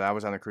 James? He said, I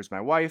was on a cruise with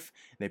my wife,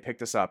 and they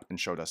picked us up and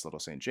showed us Little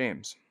St.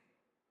 James.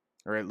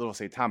 Or Little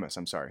St. Thomas,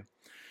 I'm sorry.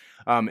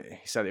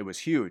 He said it was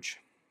huge.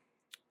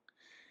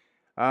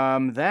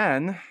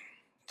 Then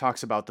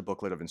talks about the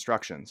booklet of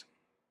instructions.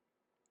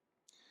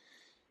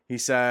 He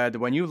said,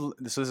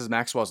 this is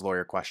Maxwell's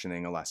lawyer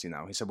questioning Alessi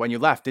now. He said, when you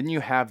left, didn't you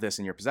have this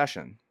in your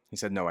possession? He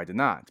said, no, I did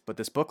not. But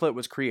this booklet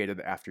was created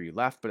after you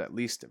left, but at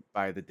least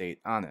by the date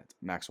on it,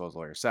 Maxwell's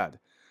lawyer said.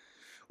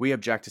 We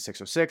object to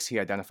 606. He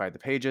identified the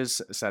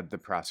pages, said the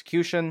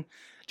prosecution.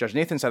 Judge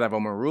Nathan said, I'm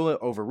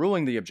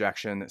overruling the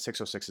objection.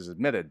 606 is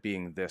admitted,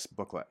 being this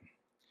booklet.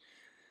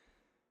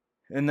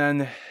 And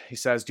then he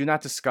says, do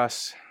not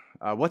discuss,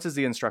 what does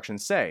the instruction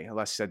say?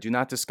 Alessi said, do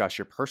not discuss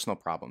your personal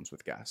problems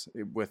with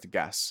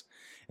guests.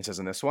 It says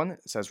in this one,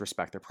 it says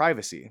respect their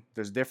privacy.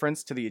 There's a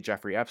difference to the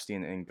Jeffrey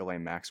Epstein and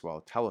Ghislaine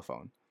Maxwell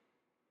telephone.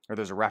 Or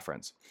there's a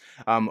reference.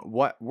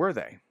 What were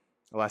they?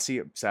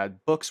 Alessi said,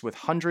 books with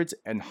hundreds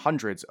and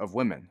hundreds of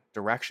women,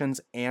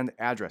 directions and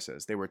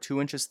addresses. They were 2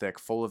 inches thick,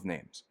 full of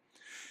names.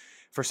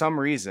 For some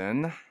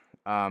reason,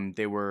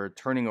 they were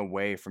turning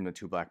away from the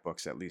 2 black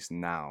books, at least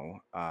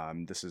now.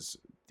 This is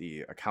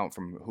the account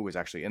from who was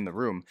actually in the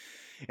room.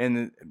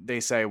 And they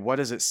say, what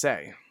does it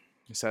say?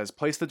 It says,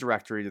 place the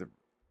directory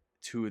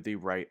to the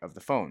right of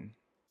the phone.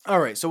 All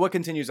right, so what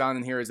continues on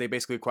in here is they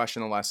basically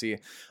question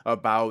Alessi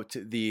about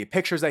the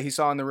pictures that he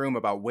saw in the room,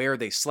 about where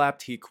they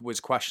slept. He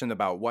was questioned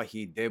about what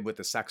he did with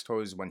the sex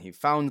toys when he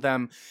found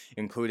them,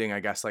 including,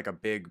 I guess, like a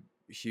big,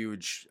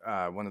 huge,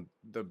 one of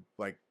the,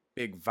 like,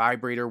 big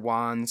vibrator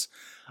wands.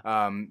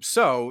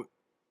 So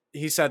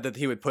he said that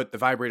he would put the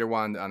vibrator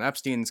wand on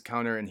Epstein's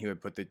counter and he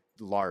would put the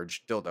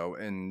large dildo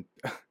in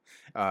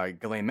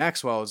Ghislaine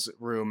Maxwell's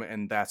room,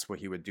 and that's what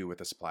he would do with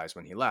the supplies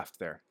when he left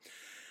there.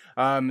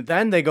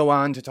 Then they go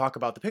on to talk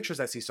about the pictures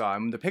that he saw.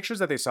 And the pictures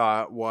that they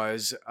saw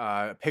was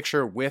a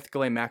picture with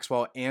Ghislaine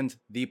Maxwell and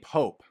the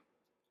Pope.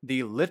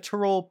 The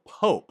literal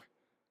Pope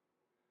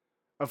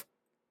of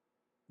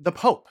the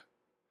Pope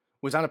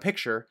was on a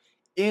picture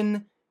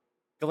in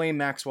Ghislaine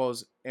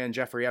Maxwell's and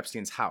Jeffrey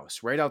Epstein's house,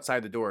 right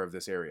outside the door of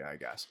this area, I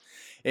guess.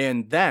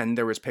 And then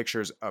there was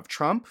pictures of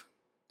Trump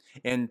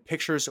and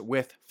pictures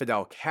with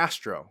Fidel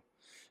Castro.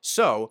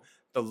 So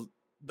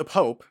the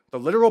Pope, the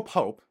literal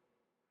Pope,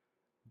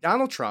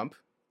 Donald Trump,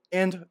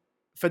 and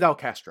Fidel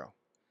Castro.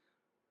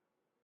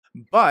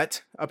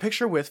 But a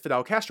picture with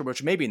Fidel Castro,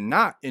 which maybe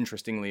not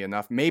interestingly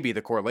enough, maybe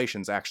the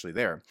correlation's actually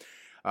there.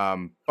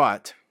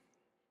 But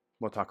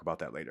we'll talk about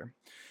that later.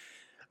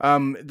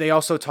 They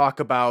also talk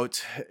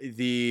about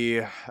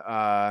the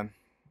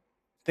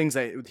things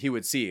that he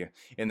would see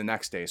in the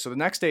next day. So the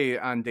next day,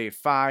 on day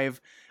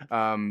 5,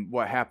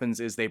 what happens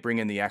is they bring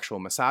in the actual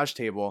massage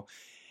table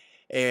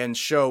and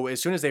show,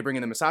 as soon as they bring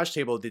in the massage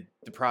table, the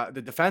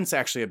defense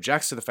actually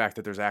objects to the fact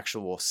that there's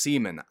actual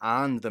semen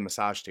on the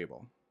massage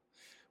table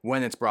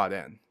when it's brought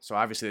in. So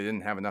obviously they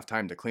didn't have enough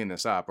time to clean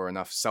this up, or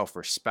enough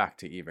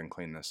self-respect to even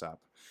clean this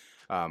up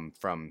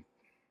from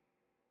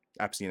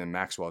Epstein and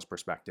Maxwell's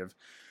perspective.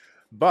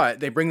 But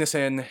they bring this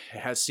in, it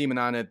has semen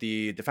on it.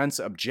 The defense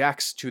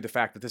objects to the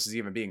fact that this is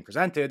even being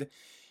presented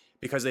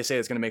because they say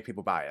it's going to make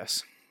people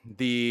bias.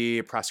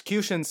 The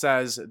prosecution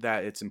says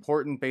that it's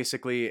important,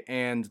 basically,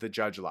 and the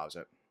judge allows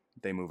it.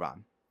 They move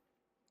on.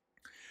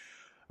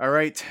 All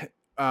right.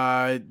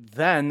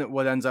 Then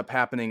what ends up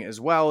happening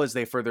as well is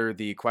they further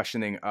the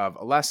questioning of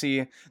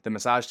Alessi. The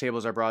massage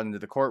tables are brought into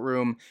the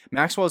courtroom.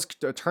 Maxwell's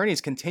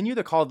attorneys continue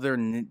to call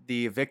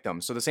the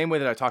victim. So the same way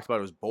that I talked about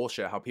it was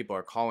bullshit, how people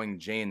are calling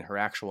Jane her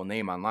actual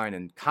name online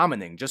and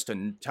commenting just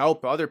to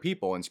help other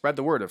people and spread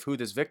the word of who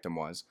this victim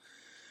was.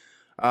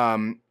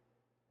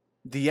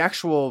 The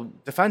actual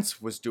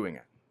defense was doing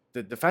it.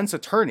 The defense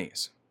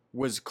attorneys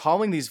was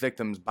calling these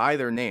victims by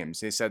their names.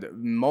 They said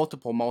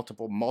multiple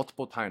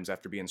times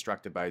after being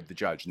instructed by the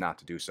judge not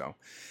to do so.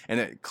 And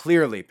it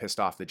clearly pissed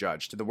off the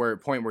judge to the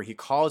point where he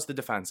calls the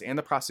defense and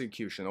the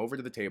prosecution over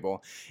to the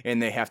table,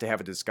 and they have to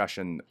have a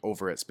discussion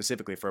over it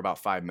specifically for about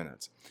 5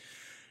 minutes.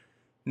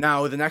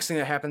 Now, the next thing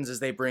that happens is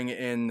they bring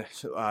in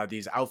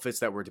these outfits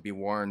that were to be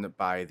worn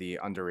by the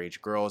underage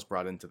girls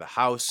brought into the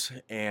house,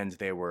 and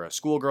they were a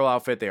schoolgirl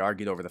outfit. They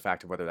argued over the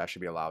fact of whether that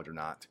should be allowed or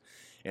not,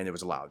 and it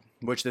was allowed,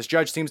 which this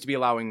judge seems to be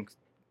allowing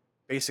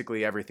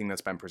basically everything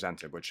that's been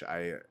presented, which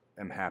I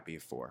am happy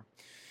for.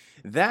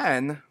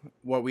 Then,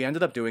 what we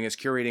ended up doing is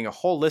curating a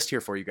whole list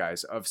here for you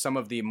guys of some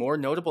of the more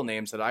notable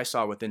names that I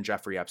saw within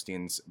Jeffrey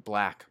Epstein's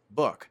Black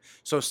Book.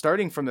 So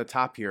starting from the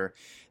top here,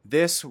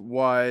 this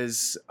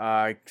was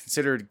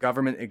considered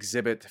Government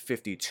Exhibit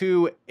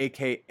 52,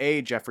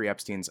 aka Jeffrey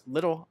Epstein's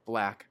Little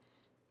Black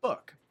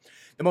Book.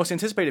 The most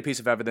anticipated piece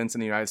of evidence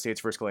in the United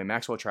States versus Ghislaine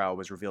Maxwell trial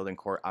was revealed in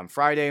court on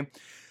Friday.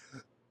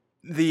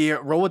 The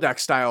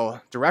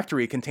Rolodex-style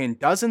directory contained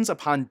dozens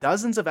upon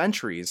dozens of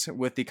entries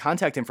with the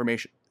contact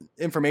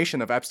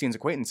information of Epstein's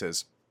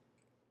acquaintances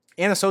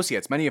and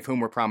associates, many of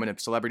whom were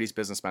prominent celebrities,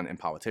 businessmen, and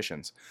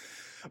politicians.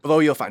 Below,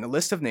 you'll find a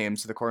list of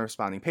names to the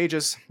corresponding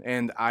pages,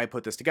 and I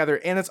put this together,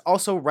 and it's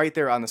also right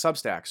there on the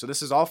Substack. So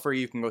this is all free.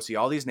 You can go see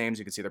all these names.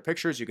 You can see their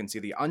pictures. You can see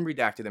the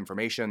unredacted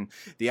information,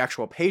 the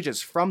actual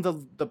pages from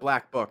the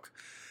Black Book,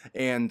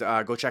 and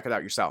go check it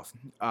out yourself,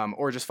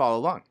 or just follow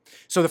along.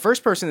 So the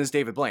first person is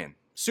David Blaine.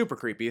 Super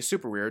creepy,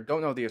 super weird.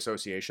 Don't know the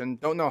association.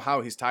 Don't know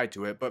how he's tied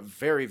to it, but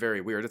very,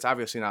 very weird. It's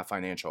obviously not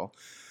financial.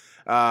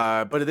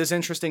 But it is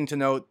interesting to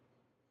note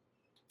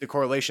the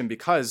correlation,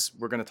 because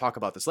we're going to talk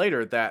about this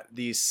later, that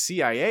the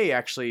CIA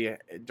actually,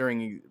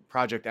 during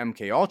Project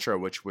MKUltra,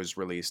 which was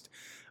released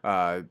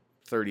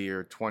 30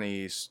 or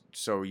 20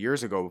 so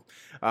years ago,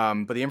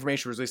 but the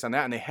information was released on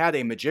that, and they had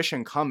a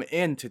magician come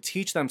in to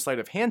teach them sleight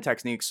of hand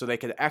techniques so they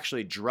could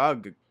actually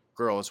drug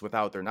girls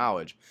without their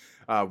knowledge.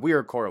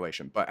 Weird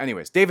correlation. But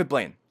anyways, David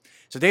Blaine.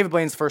 So David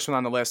Blaine's the first one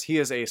on the list. He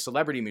is a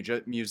celebrity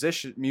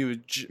magician.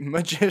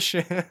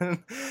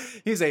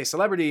 He's a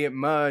celebrity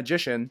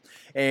magician,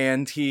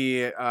 and he,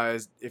 if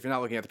you're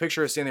not looking at the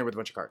picture, is standing there with a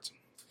bunch of cards.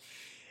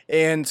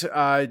 And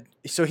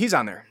so he's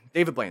on there.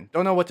 David Blaine.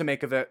 Don't know what to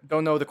make of it.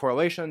 Don't know the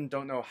correlation.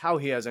 Don't know how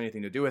he has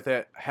anything to do with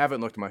it. Haven't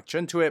looked much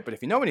into it. But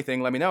if you know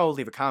anything, let me know.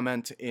 Leave a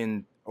comment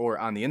in or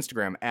on the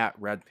Instagram at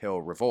Red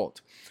Pill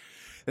Revolt.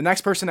 The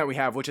next person that we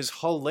have, which is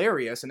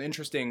hilarious and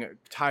interesting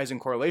ties and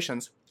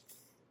correlations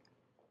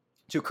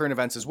to current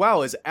events as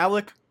well, is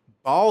Alec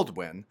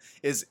Baldwin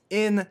is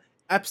in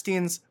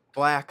Epstein's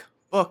Black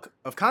Book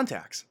of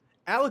Contacts.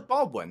 Alec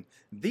Baldwin,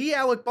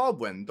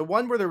 the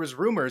one where there was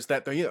rumors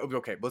that,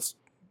 okay, let's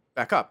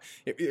back up.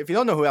 If you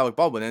don't know who Alec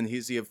Baldwin is,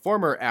 he's a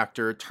former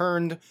actor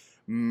turned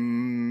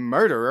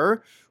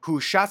murderer who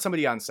shot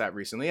somebody on set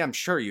recently. I'm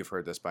sure you've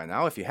heard this by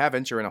now. If you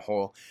haven't, you're in a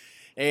hole.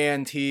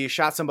 And he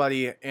shot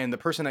somebody, and the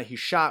person that he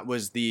shot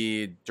was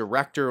the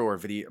director or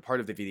part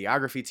of the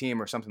videography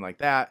team or something like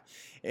that,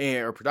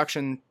 or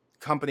production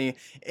company,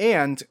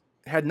 and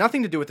had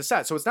nothing to do with the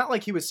set. So it's not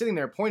like he was sitting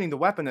there pointing the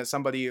weapon at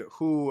somebody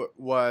who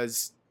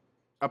was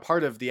a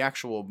part of the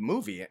actual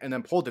movie and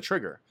then pulled the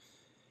trigger.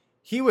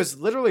 He was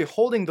literally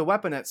holding the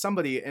weapon at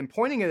somebody and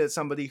pointing it at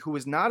somebody who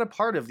was not a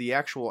part of the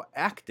actual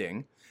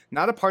acting,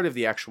 not a part of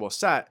the actual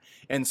set,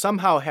 and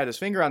somehow had his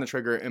finger on the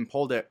trigger and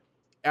pulled it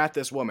at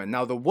this woman.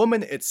 Now, the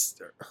woman,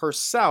 it's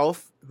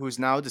herself, who's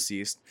now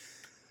deceased,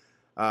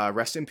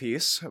 rest in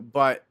peace,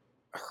 but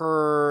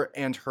her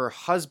and her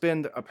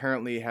husband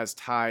apparently has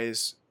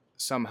ties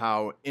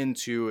somehow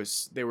into,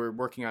 they were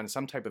working on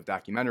some type of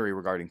documentary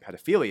regarding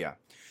pedophilia.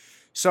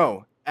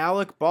 So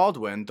Alec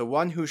Baldwin, the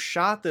one who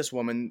shot this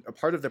woman, a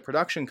part of the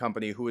production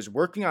company who was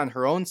working on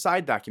her own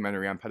side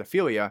documentary on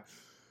pedophilia,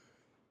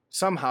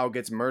 somehow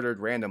gets murdered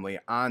randomly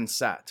on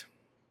set.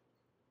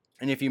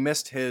 And if you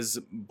missed his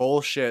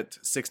bullshit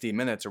 60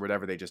 Minutes or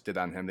whatever they just did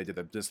on him, they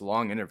did this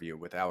long interview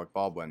with Alec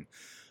Baldwin,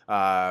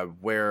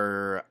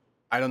 where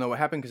I don't know what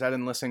happened because I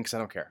didn't listen because I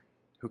don't care.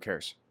 Who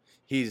cares?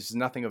 He's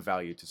nothing of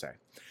value to say.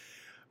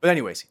 But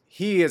anyways,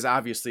 he is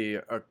obviously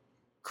a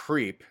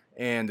creep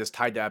and is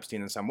tied to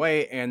Epstein in some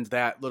way, and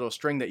that little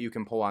string that you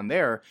can pull on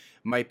there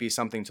might be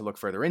something to look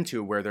further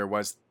into, where there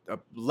was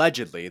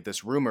allegedly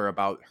this rumor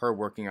about her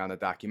working on a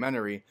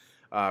documentary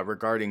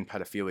regarding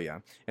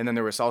pedophilia. And then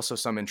there was also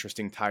some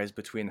interesting ties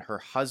between her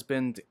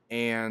husband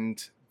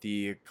and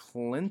the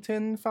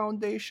Clinton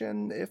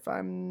Foundation, if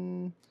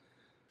I'm...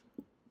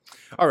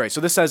 All right, so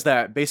this says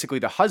that basically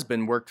the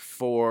husband worked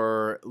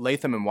for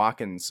Latham and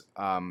Watkins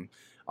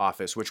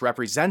office, which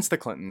represents the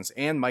Clintons,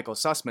 and Michael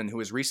Sussman, who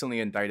was recently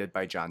indicted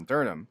by John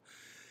Durham.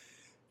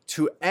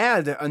 To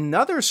add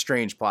another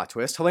strange plot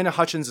twist, Helena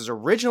Hutchins is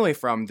originally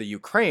from the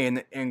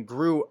Ukraine and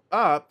grew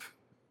up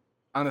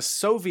on a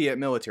Soviet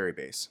military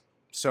base.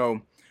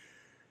 So,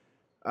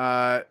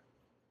 let's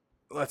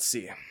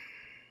see.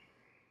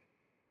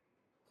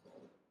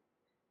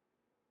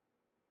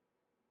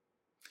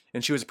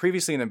 And she was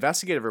previously an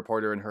investigative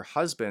reporter, and her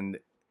husband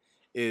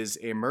is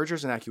a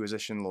mergers and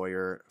acquisition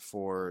lawyer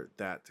for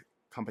that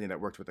company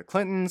that worked with the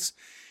Clintons.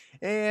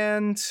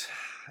 And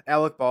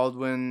Alec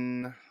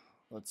Baldwin,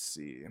 let's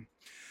see.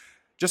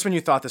 Just when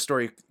you thought the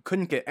story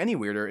couldn't get any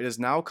weirder, it has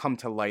now come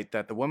to light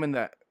that the woman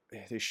that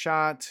they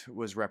shot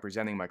was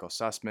representing Michael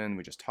Sussman.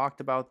 We just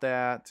talked about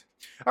that.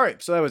 All right,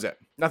 so that was it.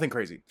 Nothing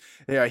crazy.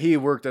 Yeah, he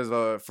worked as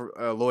a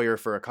lawyer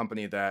for a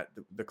company that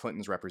the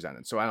Clintons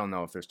represented. So I don't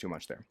know if there's too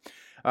much there.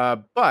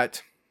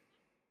 But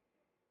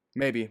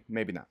maybe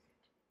not.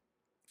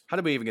 How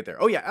did we even get there?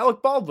 Oh yeah,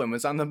 Alec Baldwin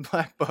was on the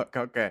Black Book.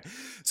 Okay,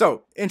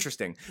 so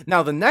interesting.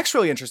 Now the next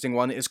really interesting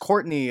one is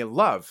Courtney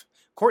Love.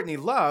 Courtney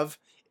Love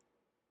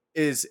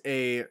is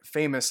a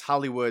famous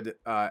Hollywood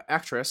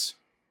actress,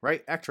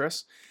 right?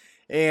 Actress.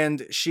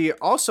 And she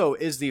also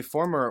is the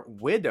former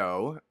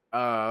widow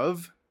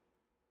of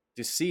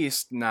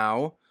deceased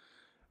now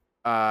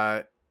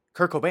Kurt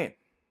Cobain.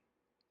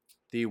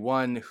 The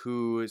one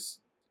who's,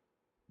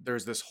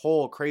 there's this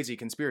whole crazy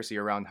conspiracy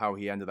around how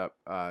he ended up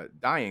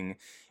dying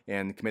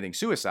and committing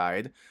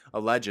suicide,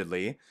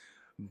 allegedly.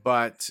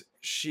 But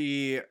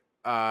she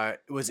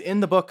was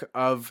in the book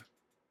of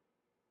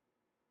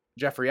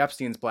Jeffrey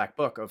Epstein's Black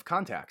Book of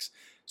Contacts.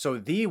 So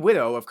the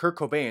widow of Kurt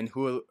Cobain,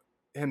 who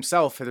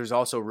himself, there's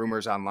also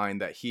rumors online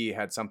that he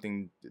had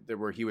something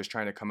where he was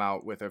trying to come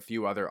out with a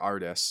few other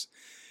artists,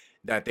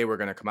 that they were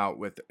going to come out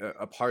with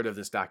a part of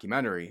this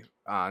documentary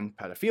on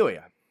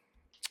pedophilia.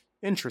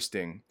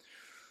 Interesting.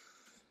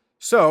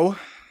 So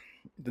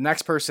the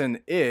next person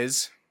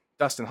is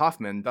Dustin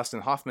Hoffman.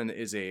 Dustin Hoffman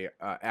is a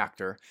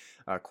actor,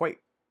 quite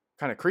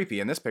kind of creepy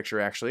in this picture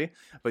actually,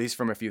 but he's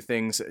from a few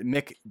things.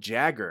 Mick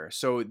Jagger.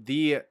 So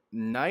the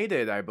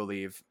knighted, I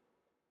believe,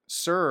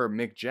 Sir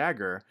Mick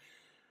Jagger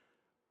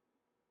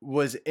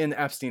was in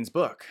Epstein's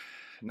book.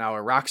 Now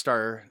a rock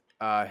star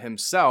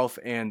himself,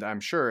 and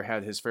I'm sure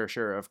had his fair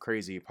share of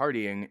crazy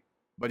partying,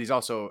 but he's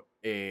also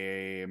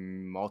a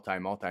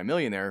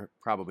multi-millionaire,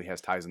 probably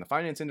has ties in the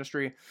finance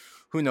industry.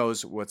 Who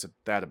knows what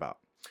that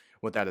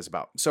is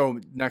about. So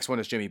next one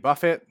is Jimmy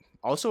Buffett,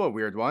 also a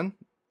weird one.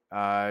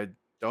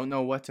 Don't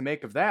know what to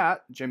make of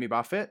that. Jimmy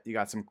Buffett, you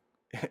got some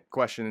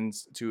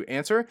questions to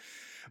answer.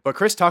 But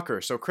Chris Tucker.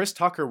 So Chris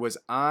Tucker was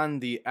on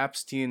the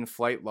Epstein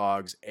flight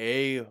logs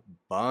a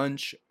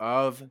bunch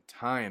of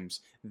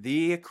times.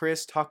 The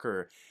Chris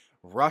Tucker,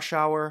 Rush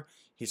Hour.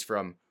 He's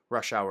from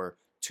Rush Hour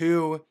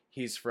 2.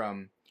 He's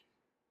from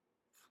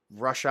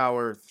Rush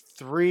Hour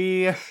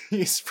 3.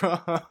 He's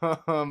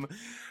from...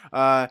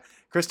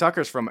 Chris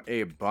Tucker's from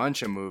a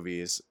bunch of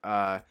movies.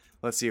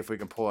 Let's see if we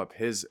can pull up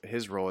his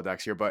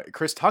Rolodex here. But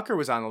Chris Tucker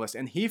was on the list,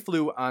 and he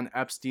flew on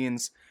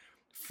Epstein's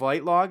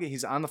flight log.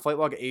 He's on the flight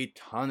log a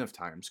ton of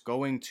times,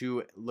 going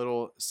to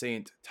Little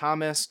St.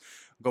 Thomas,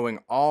 going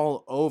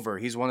all over.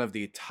 He's one of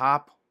the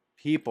top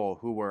people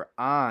who were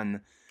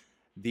on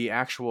the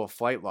actual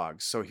flight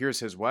logs. So here's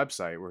his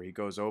website where he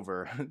goes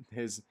over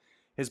his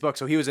book.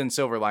 So he was in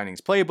Silver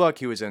Linings Playbook.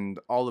 He was in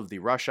all of the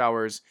Rush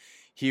Hours.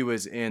 He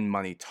was in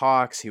Money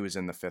Talks. He was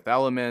in The Fifth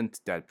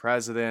Element, Dead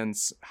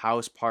Presidents,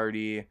 House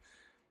Party.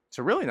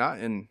 So really not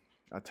in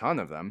a ton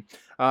of them,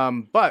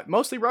 but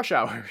mostly Rush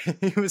Hour.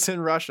 He was in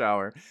Rush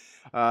Hour.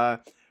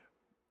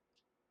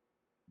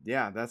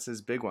 Yeah, that's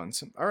his big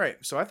ones. All right,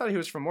 so I thought he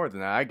was from more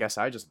than that. I guess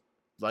I just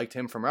liked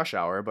him from Rush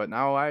Hour, but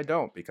now I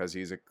don't because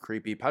he's a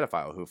creepy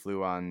pedophile who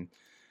flew on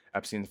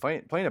Epstein's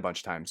plane a bunch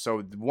of times.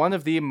 So one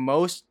of the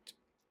most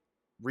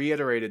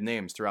reiterated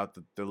names throughout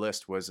the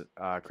list was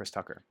Chris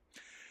Tucker.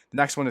 The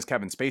next one is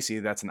Kevin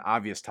Spacey. That's an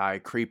obvious tie.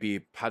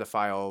 Creepy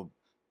pedophile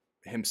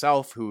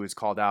himself who is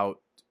called out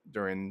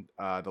during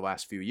the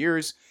last few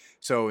years.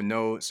 So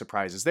no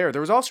surprises there.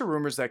 There was also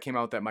rumors that came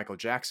out that Michael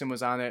Jackson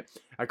was on it.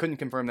 I couldn't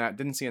confirm that.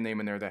 Didn't see a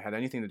name in there that had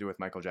anything to do with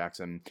Michael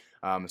Jackson.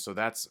 So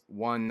that's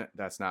one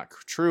that's not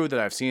true that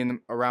I've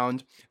seen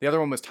around. The other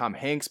one was Tom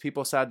Hanks.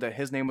 People said that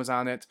his name was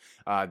on it.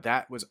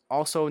 That was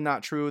also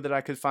not true that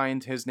I could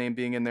find his name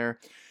being in there.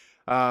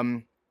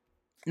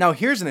 Now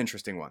here's an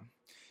interesting one.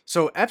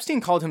 So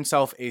Epstein called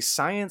himself a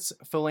science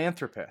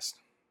philanthropist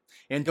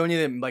and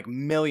donated like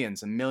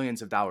millions and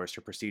millions of dollars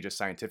to prestigious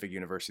scientific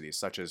universities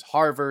such as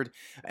Harvard,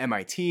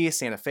 MIT,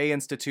 Santa Fe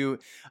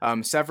Institute.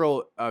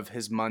 Several of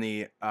his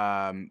money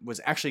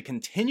was actually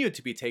continued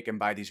to be taken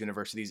by these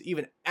universities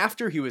even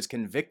after he was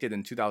convicted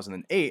in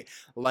 2008,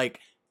 like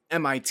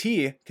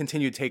MIT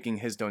continued taking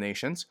his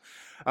donations.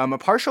 A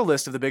partial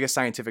list of the biggest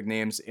scientific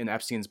names in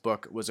Epstein's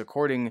book was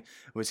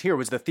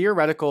the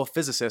theoretical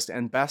physicist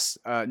and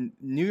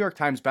New York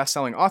Times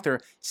bestselling author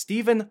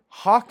Stephen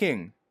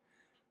Hawking.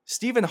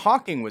 Stephen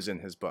Hawking was in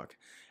his book,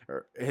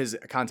 or his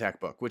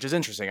contact book, which is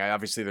interesting.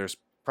 Obviously, there's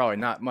probably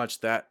not much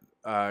that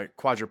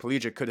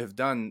quadriplegic could have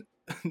done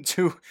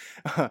to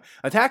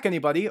attack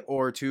anybody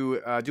or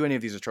to do any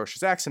of these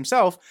atrocious acts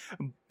himself.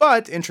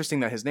 But interesting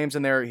that his name's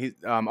in there. He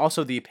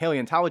also the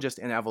paleontologist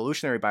and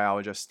evolutionary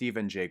biologist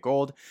Stephen Jay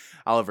Gould,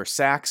 Oliver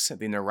Sacks,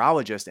 the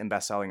neurologist and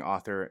best-selling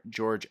author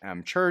George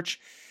M. Church,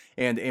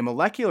 and a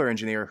molecular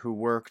engineer who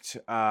worked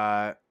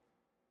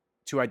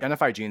to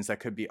identify genes that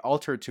could be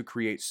altered to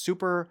create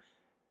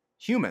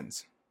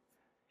superhumans,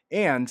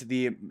 and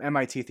the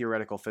MIT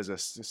theoretical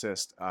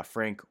physicist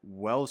Frank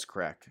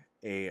Welskrek,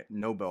 a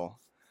Nobel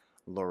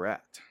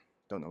laureate.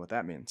 Don't know what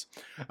that means.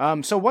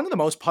 So one of the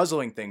most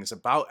puzzling things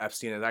about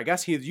Epstein is I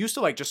guess he used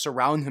to like just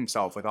surround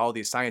himself with all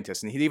these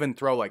scientists, and he'd even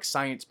throw like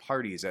science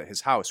parties at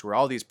his house where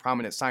all these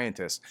prominent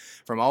scientists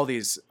from all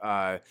these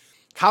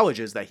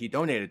colleges that he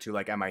donated to,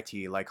 like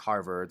MIT, like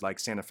Harvard, like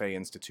Santa Fe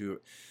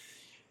Institute,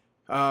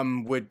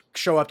 would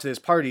show up to his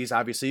parties,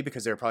 obviously,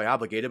 because they were probably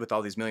obligated with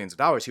all these millions of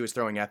dollars he was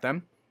throwing at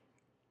them.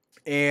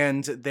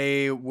 And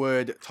they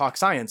would talk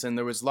science, and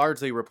there was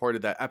largely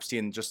reported that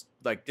Epstein just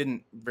like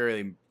didn't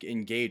really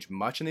engage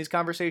much in these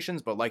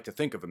conversations, but liked to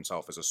think of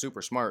himself as a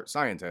super smart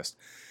scientist.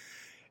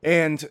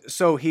 And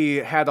so he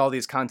had all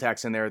these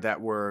contacts in there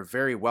that were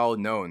very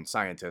well-known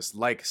scientists,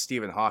 like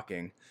Stephen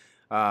Hawking,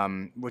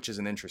 which is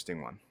an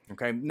interesting one.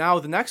 Okay, now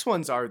the next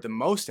ones are the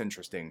most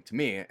interesting to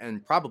me,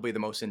 and probably the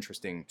most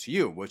interesting to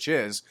you, which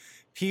is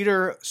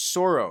Peter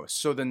Soros.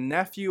 So the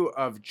nephew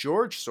of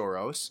George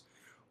Soros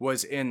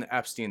was in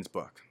Epstein's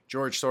book.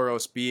 George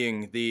Soros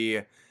being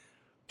the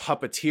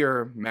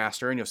puppeteer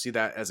master, and you'll see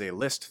that as a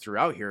list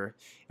throughout here.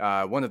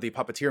 One of the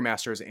puppeteer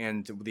masters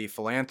and the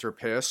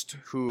philanthropist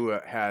who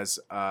has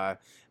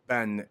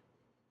been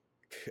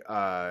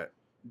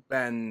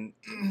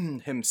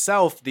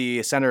himself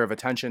the center of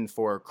attention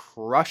for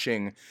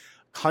crushing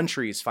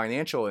countries'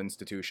 financial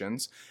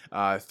institutions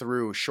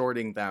through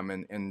shorting them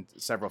and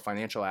several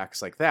financial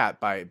acts like that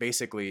by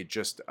basically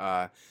just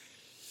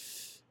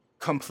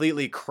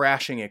completely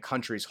crashing a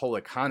country's whole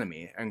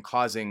economy and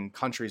causing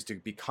countries to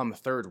become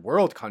third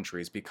world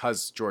countries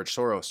because George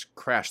Soros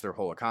crashed their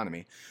whole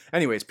economy.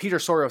 Anyways, Peter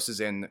Soros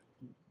is in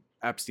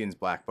Epstein's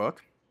Black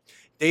Book.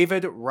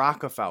 David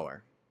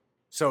Rockefeller.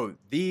 So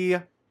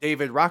the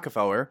David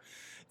Rockefeller,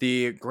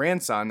 the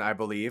grandson, I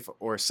believe,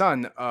 or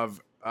son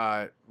of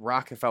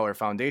Rockefeller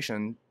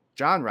Foundation,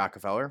 John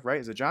Rockefeller, right?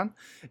 Is it John?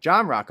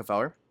 John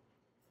Rockefeller.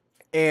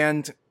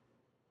 And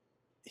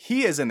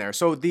he is in there.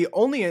 So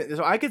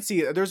I could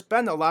see there's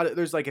been a lot of,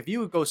 if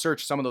you go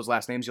search some of those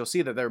last names, you'll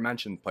see that they're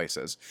mentioned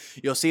places.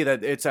 You'll see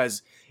that it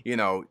says,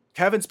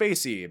 Kevin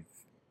Spacey,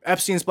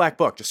 Epstein's Black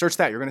Book. Just search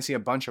that. You're going to see a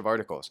bunch of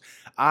articles.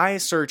 I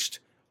searched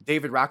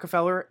David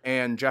Rockefeller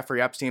and Jeffrey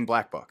Epstein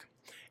Black Book,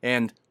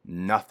 and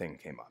nothing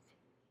came up.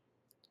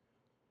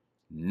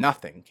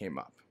 Nothing came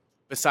up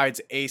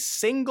besides a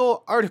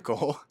single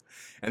article.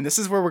 And this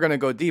is where we're going to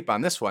go deep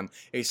on this one.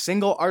 A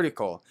single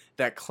article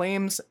that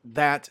claims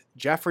that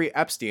Jeffrey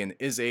Epstein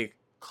is a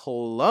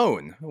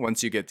clone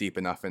once you get deep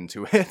enough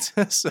into it.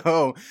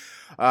 So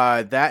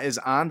that is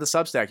on the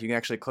Substack. You can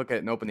actually click it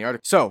and open the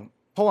article. So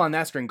pull on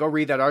that string. Go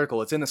read that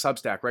article. It's in the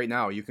Substack right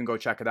now. You can go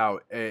check it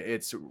out.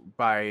 It's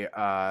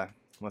by...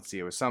 let's see,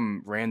 it was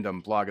some random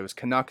blog. It was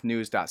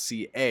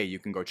canucknews.ca. You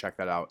can go check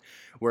that out,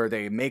 where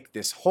they make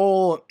this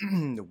whole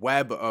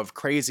web of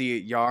crazy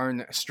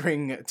yarn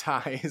string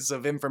ties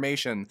of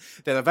information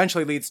that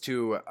eventually leads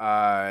to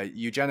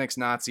eugenics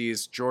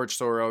Nazis,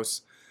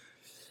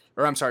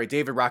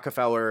 David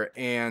Rockefeller,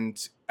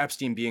 and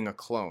Epstein being a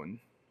clone.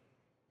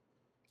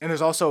 And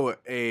there's also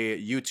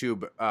a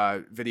YouTube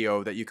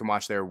video that you can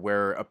watch there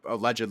where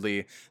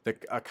allegedly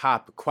a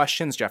cop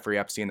questions Jeffrey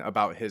Epstein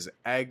about his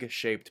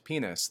egg-shaped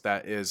penis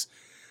that is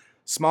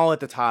small at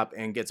the top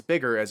and gets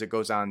bigger as it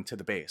goes on to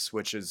the base,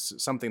 which is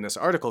something this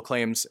article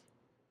claims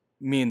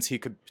means he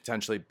could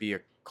potentially be a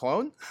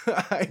clone,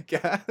 I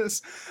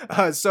guess.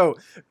 So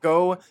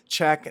go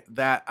check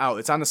that out.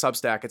 It's on the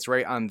Substack. It's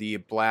right on the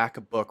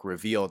Black Book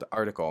Revealed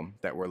article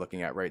that we're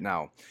looking at right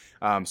now.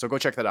 So go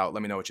check that out.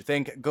 Let me know what you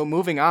think.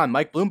 Moving on,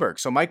 Mike Bloomberg.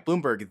 So Mike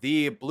Bloomberg,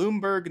 the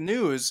Bloomberg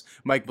News,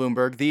 Mike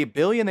Bloomberg, the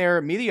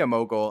billionaire media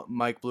mogul,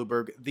 Mike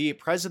Bloomberg, the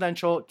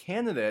presidential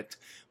candidate,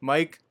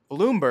 Mike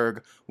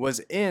Bloomberg,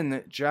 was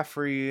in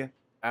Jeffrey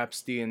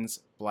Epstein's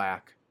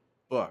Black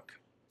Book.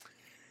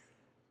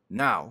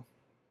 Now,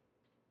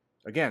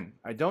 again,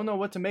 I don't know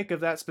what to make of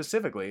that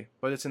specifically,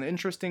 but it's an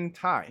interesting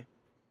tie.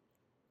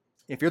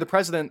 If you're the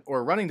president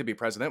or running to be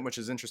president, which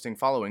is interesting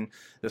following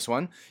this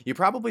one, you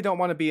probably don't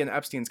want to be in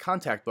Epstein's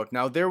contact book.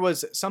 Now, there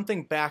was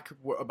something back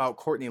about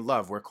Courtney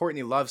Love, where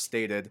Courtney Love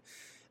stated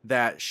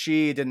that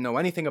she didn't know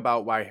anything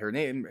about why her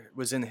name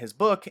was in his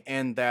book,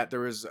 and that there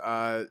was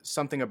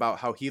something about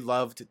how he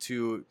loved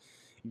to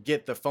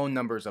get the phone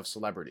numbers of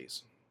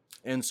celebrities.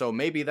 And so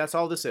maybe that's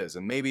all this is,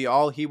 and maybe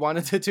all he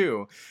wanted to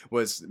do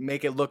was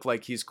make it look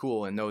like he's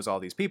cool and knows all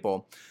these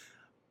people,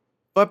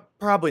 but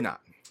probably not.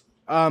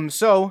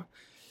 So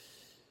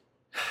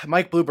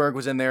Mike Bloomberg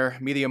was in there,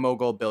 media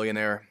mogul,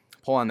 billionaire.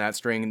 Pull on that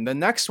string. The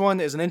next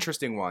one is an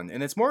interesting one,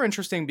 and it's more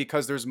interesting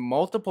because there's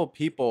multiple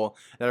people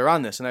that are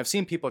on this, and I've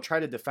seen people try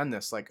to defend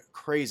this like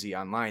crazy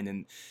online,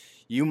 and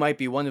you might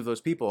be one of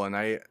those people, and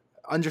I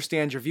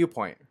understand your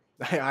viewpoint.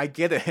 I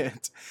get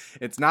it.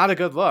 It's not a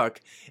good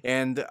look,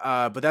 and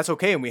but that's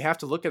okay, and we have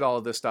to look at all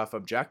of this stuff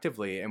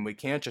objectively, and we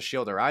can't just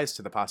shield our eyes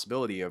to the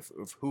possibility of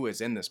who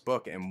is in this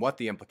book and what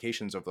the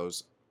implications of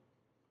those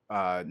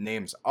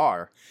names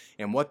are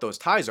and what those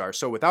ties are.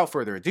 So without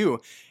further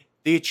ado,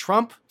 the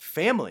Trump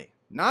family,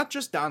 not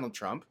just Donald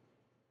Trump,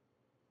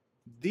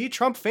 the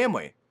Trump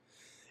family,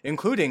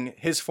 including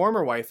his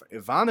former wife,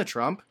 Ivana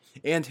Trump,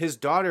 and his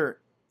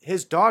daughter,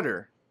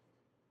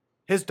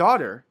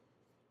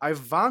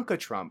 Ivanka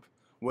Trump,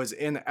 was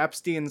in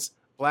Epstein's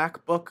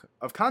Black Book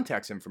of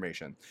Contacts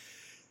information.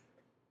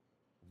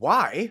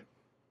 Why?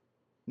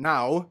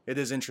 Now, it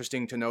is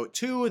interesting to note,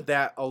 too,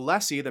 that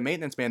Alessi, the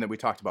maintenance man that we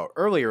talked about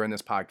earlier in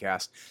this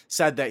podcast,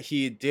 said that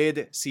he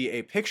did see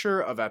a picture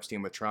of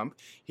Epstein with Trump.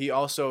 He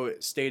also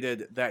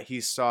stated that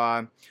he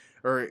saw,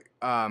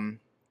 and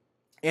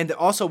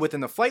also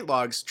within the flight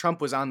logs, Trump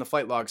was on the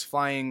flight logs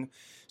flying.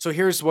 So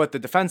here's what the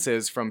defense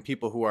is from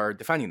people who are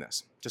defending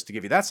this, just to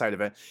give you that side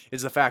of it,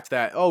 is the fact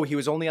that, he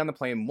was only on the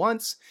plane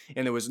once,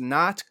 and it was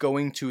not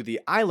going to the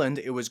island,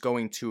 it was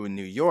going to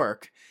New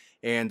York.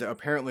 And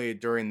apparently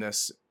during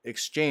this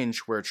exchange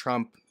where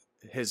Trump,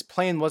 his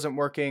plane wasn't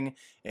working,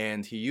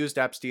 and he used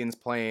Epstein's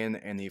plane,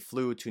 and he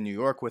flew to New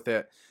York with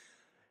it.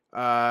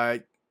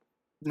 Not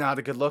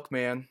a good look,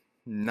 man.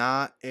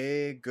 Not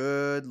a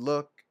good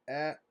look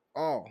at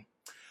all.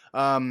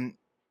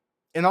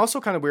 And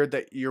also kind of weird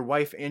that your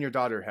wife and your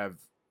daughter have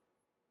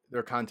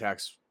their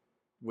contacts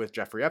with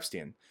Jeffrey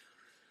Epstein.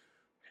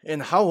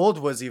 And how old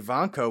was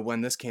Ivanka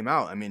when this came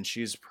out? I mean,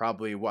 she's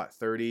probably,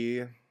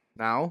 30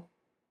 now?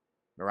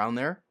 Around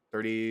there?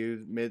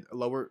 30,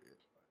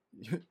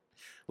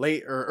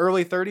 late or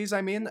early 30s,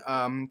 I mean.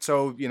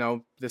 So,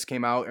 this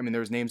came out. I mean,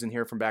 there's names in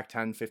here from back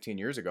 10, 15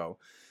 years ago.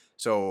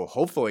 So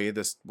hopefully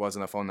this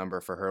wasn't a phone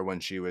number for her when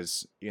she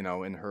was, in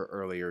her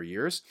earlier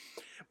years.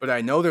 But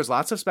I know there's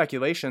lots of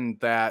speculation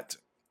that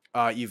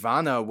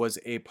Ivana was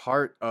a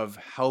part of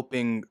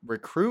helping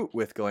recruit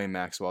with Ghislaine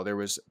Maxwell. There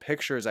was a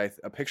picture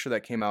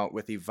that came out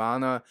with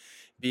Ivana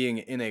being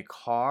in a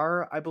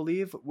car, I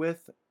believe,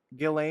 with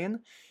Ghislaine.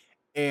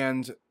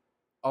 And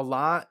a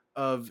lot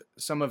of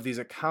some of these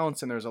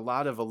accounts, and there's a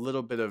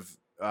little bit of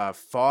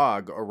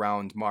fog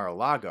around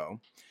Mar-a-Lago,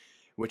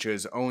 which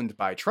is owned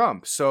by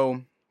Trump.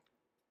 So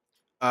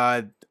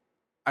I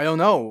don't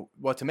know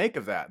what to make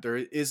of that. There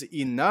is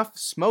enough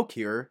smoke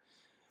here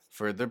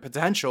for the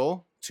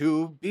potential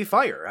to be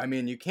fire. I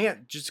mean, you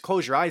can't just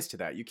close your eyes to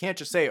that. You can't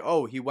just say,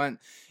 he went,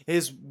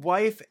 his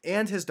wife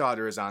and his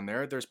daughter is on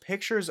there. There's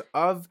pictures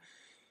of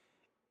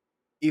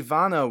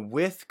Ivana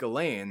with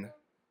Ghislaine.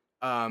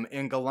 And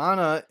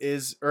Ivana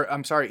is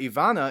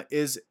Galana.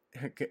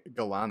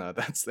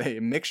 That's a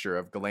mixture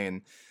of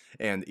Ghislaine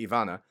and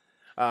Ivana.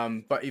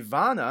 But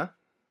Ivana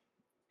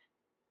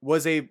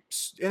was a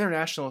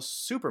international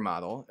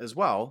supermodel as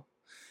well.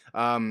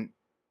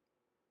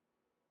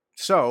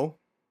 So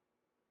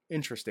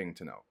interesting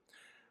to know.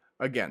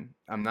 Again,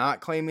 I'm not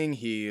claiming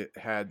he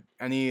had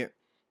any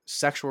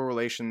sexual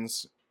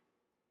relations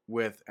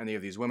with any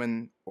of these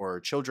women or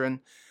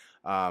children.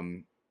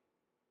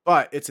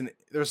 But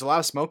there's a lot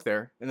of smoke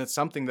there, and it's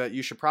something that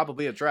you should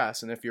probably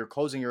address. And if you're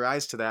closing your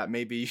eyes to that,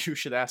 maybe you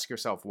should ask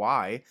yourself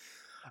why.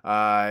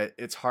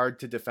 It's hard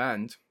to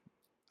defend.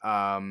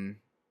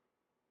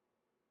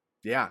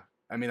 Yeah,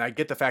 I mean, I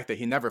get the fact that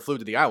he never flew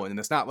to the island, and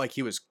it's not like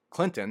he was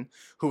Clinton,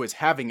 who was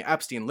having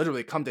Epstein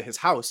literally come to his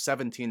house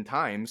 17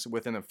 times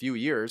within a few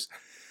years,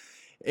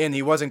 and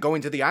he wasn't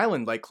going to the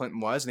island like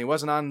Clinton was, and he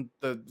wasn't on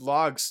the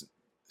logs,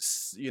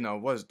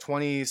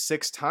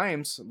 26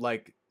 times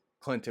like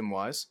Clinton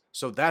was.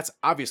 So that's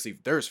obviously,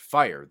 there's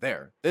fire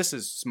there. This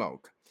is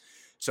smoke.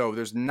 So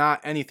there's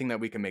not anything that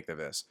we can make of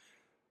this.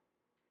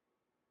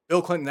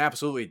 Bill Clinton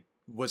absolutely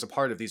was a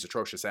part of these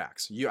atrocious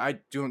acts. I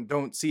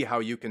don't see how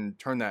you can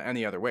turn that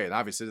any other way. And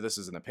obviously this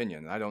is an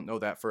opinion. I don't know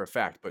that for a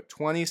fact, but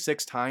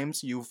 26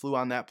 times you flew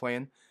on that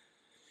plane.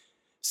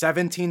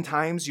 17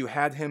 times you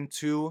had him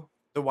to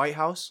the White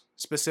House,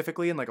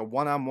 specifically in like a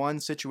one-on-one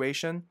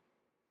situation.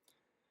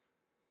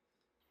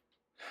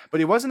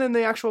 But he wasn't in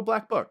the actual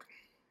Black Book.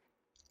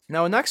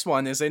 Now, the next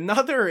one is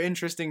another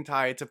interesting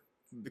tie to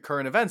the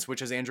current events,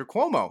 which is Andrew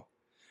Cuomo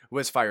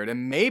was fired.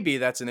 And maybe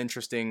that's an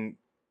interesting,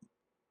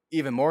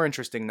 even more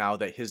interesting now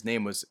that his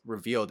name was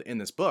revealed in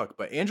this book.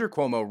 But Andrew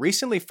Cuomo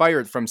recently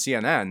fired from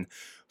CNN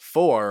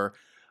for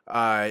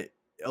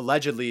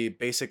allegedly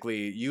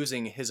basically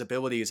using his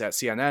abilities at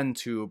CNN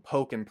to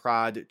poke and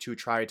prod to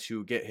try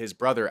to get his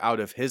brother out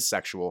of his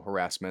sexual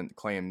harassment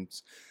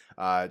claims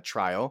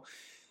trial,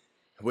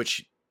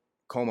 which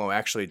Cuomo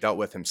actually dealt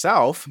with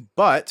himself.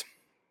 But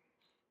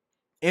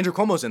Andrew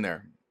Cuomo's in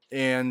there,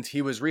 and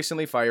he was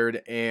recently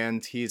fired,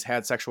 and he's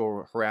had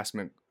sexual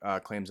harassment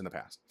claims in the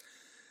past.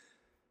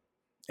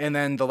 And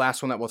then the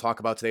last one that we'll talk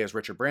about today is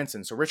Richard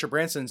Branson. So Richard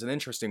Branson's an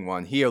interesting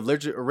one. He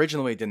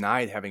originally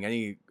denied having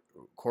any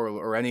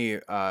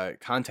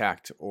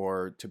contact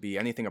or to be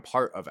anything a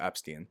part of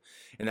Epstein,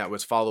 and that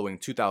was following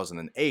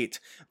 2008.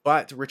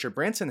 But Richard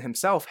Branson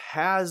himself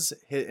has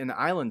an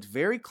island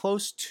very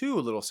close to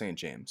Little St.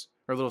 James,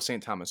 or Little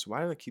St. Thomas.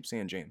 Why do I keep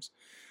saying James?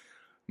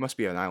 Must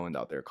be an island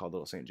out there called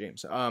Little St.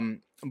 James.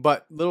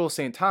 But Little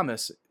St.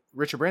 Thomas,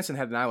 Richard Branson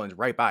had an island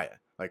right by it,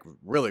 like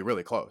really,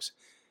 really close.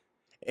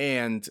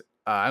 And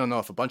I don't know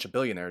if a bunch of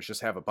billionaires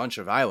just have a bunch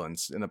of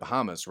islands in the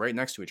Bahamas right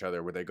next to each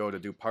other where they go to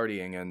do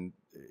partying and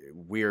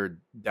weird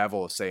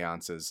devil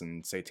seances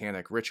and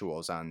satanic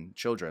rituals on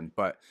children.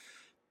 But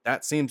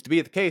that seems to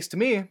be the case to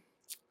me.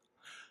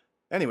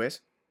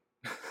 Anyways.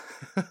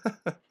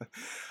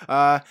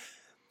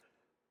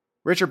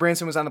 Richard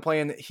Branson was on the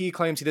plane. He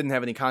claims he didn't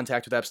have any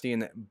contact with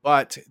Epstein,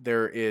 but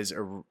there is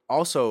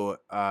also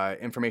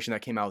information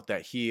that came out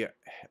that he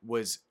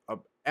was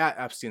at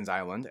Epstein's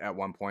island at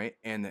one point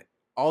and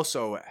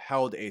also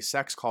held a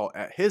sex cult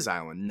at his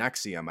island.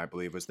 NXIVM, I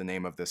believe, was the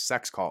name of this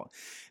sex cult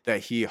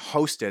that he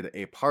hosted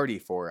a party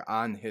for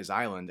on his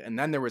island. And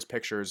then there was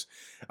pictures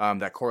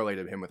that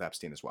correlated him with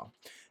Epstein as well.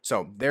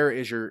 So there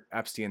is your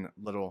Epstein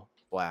Little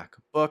Black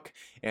Book,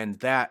 and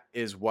that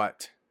is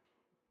what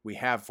we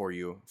have for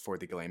you for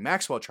the Ghislaine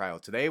Maxwell trial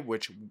today,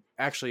 which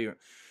actually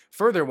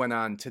further went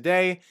on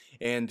today,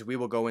 and we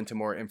will go into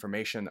more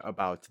information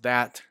about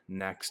that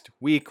next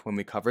week when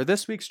we cover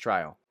this week's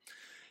trial.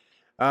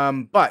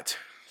 But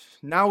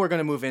now we're going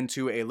to move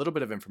into a little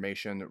bit of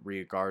information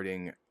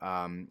regarding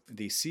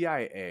the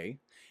CIA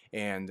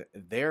and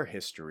their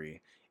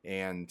history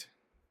and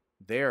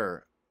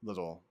their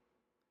little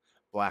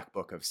black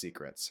book of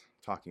secrets,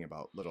 talking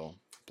about little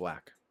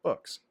black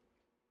books.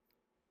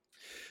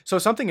 So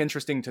something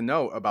interesting to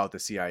note about the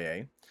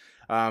CIA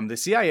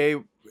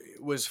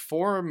was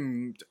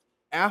formed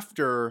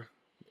after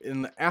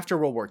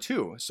World War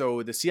II.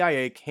 So the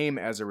CIA came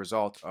as a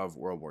result of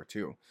World War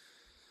II.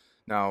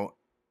 Now,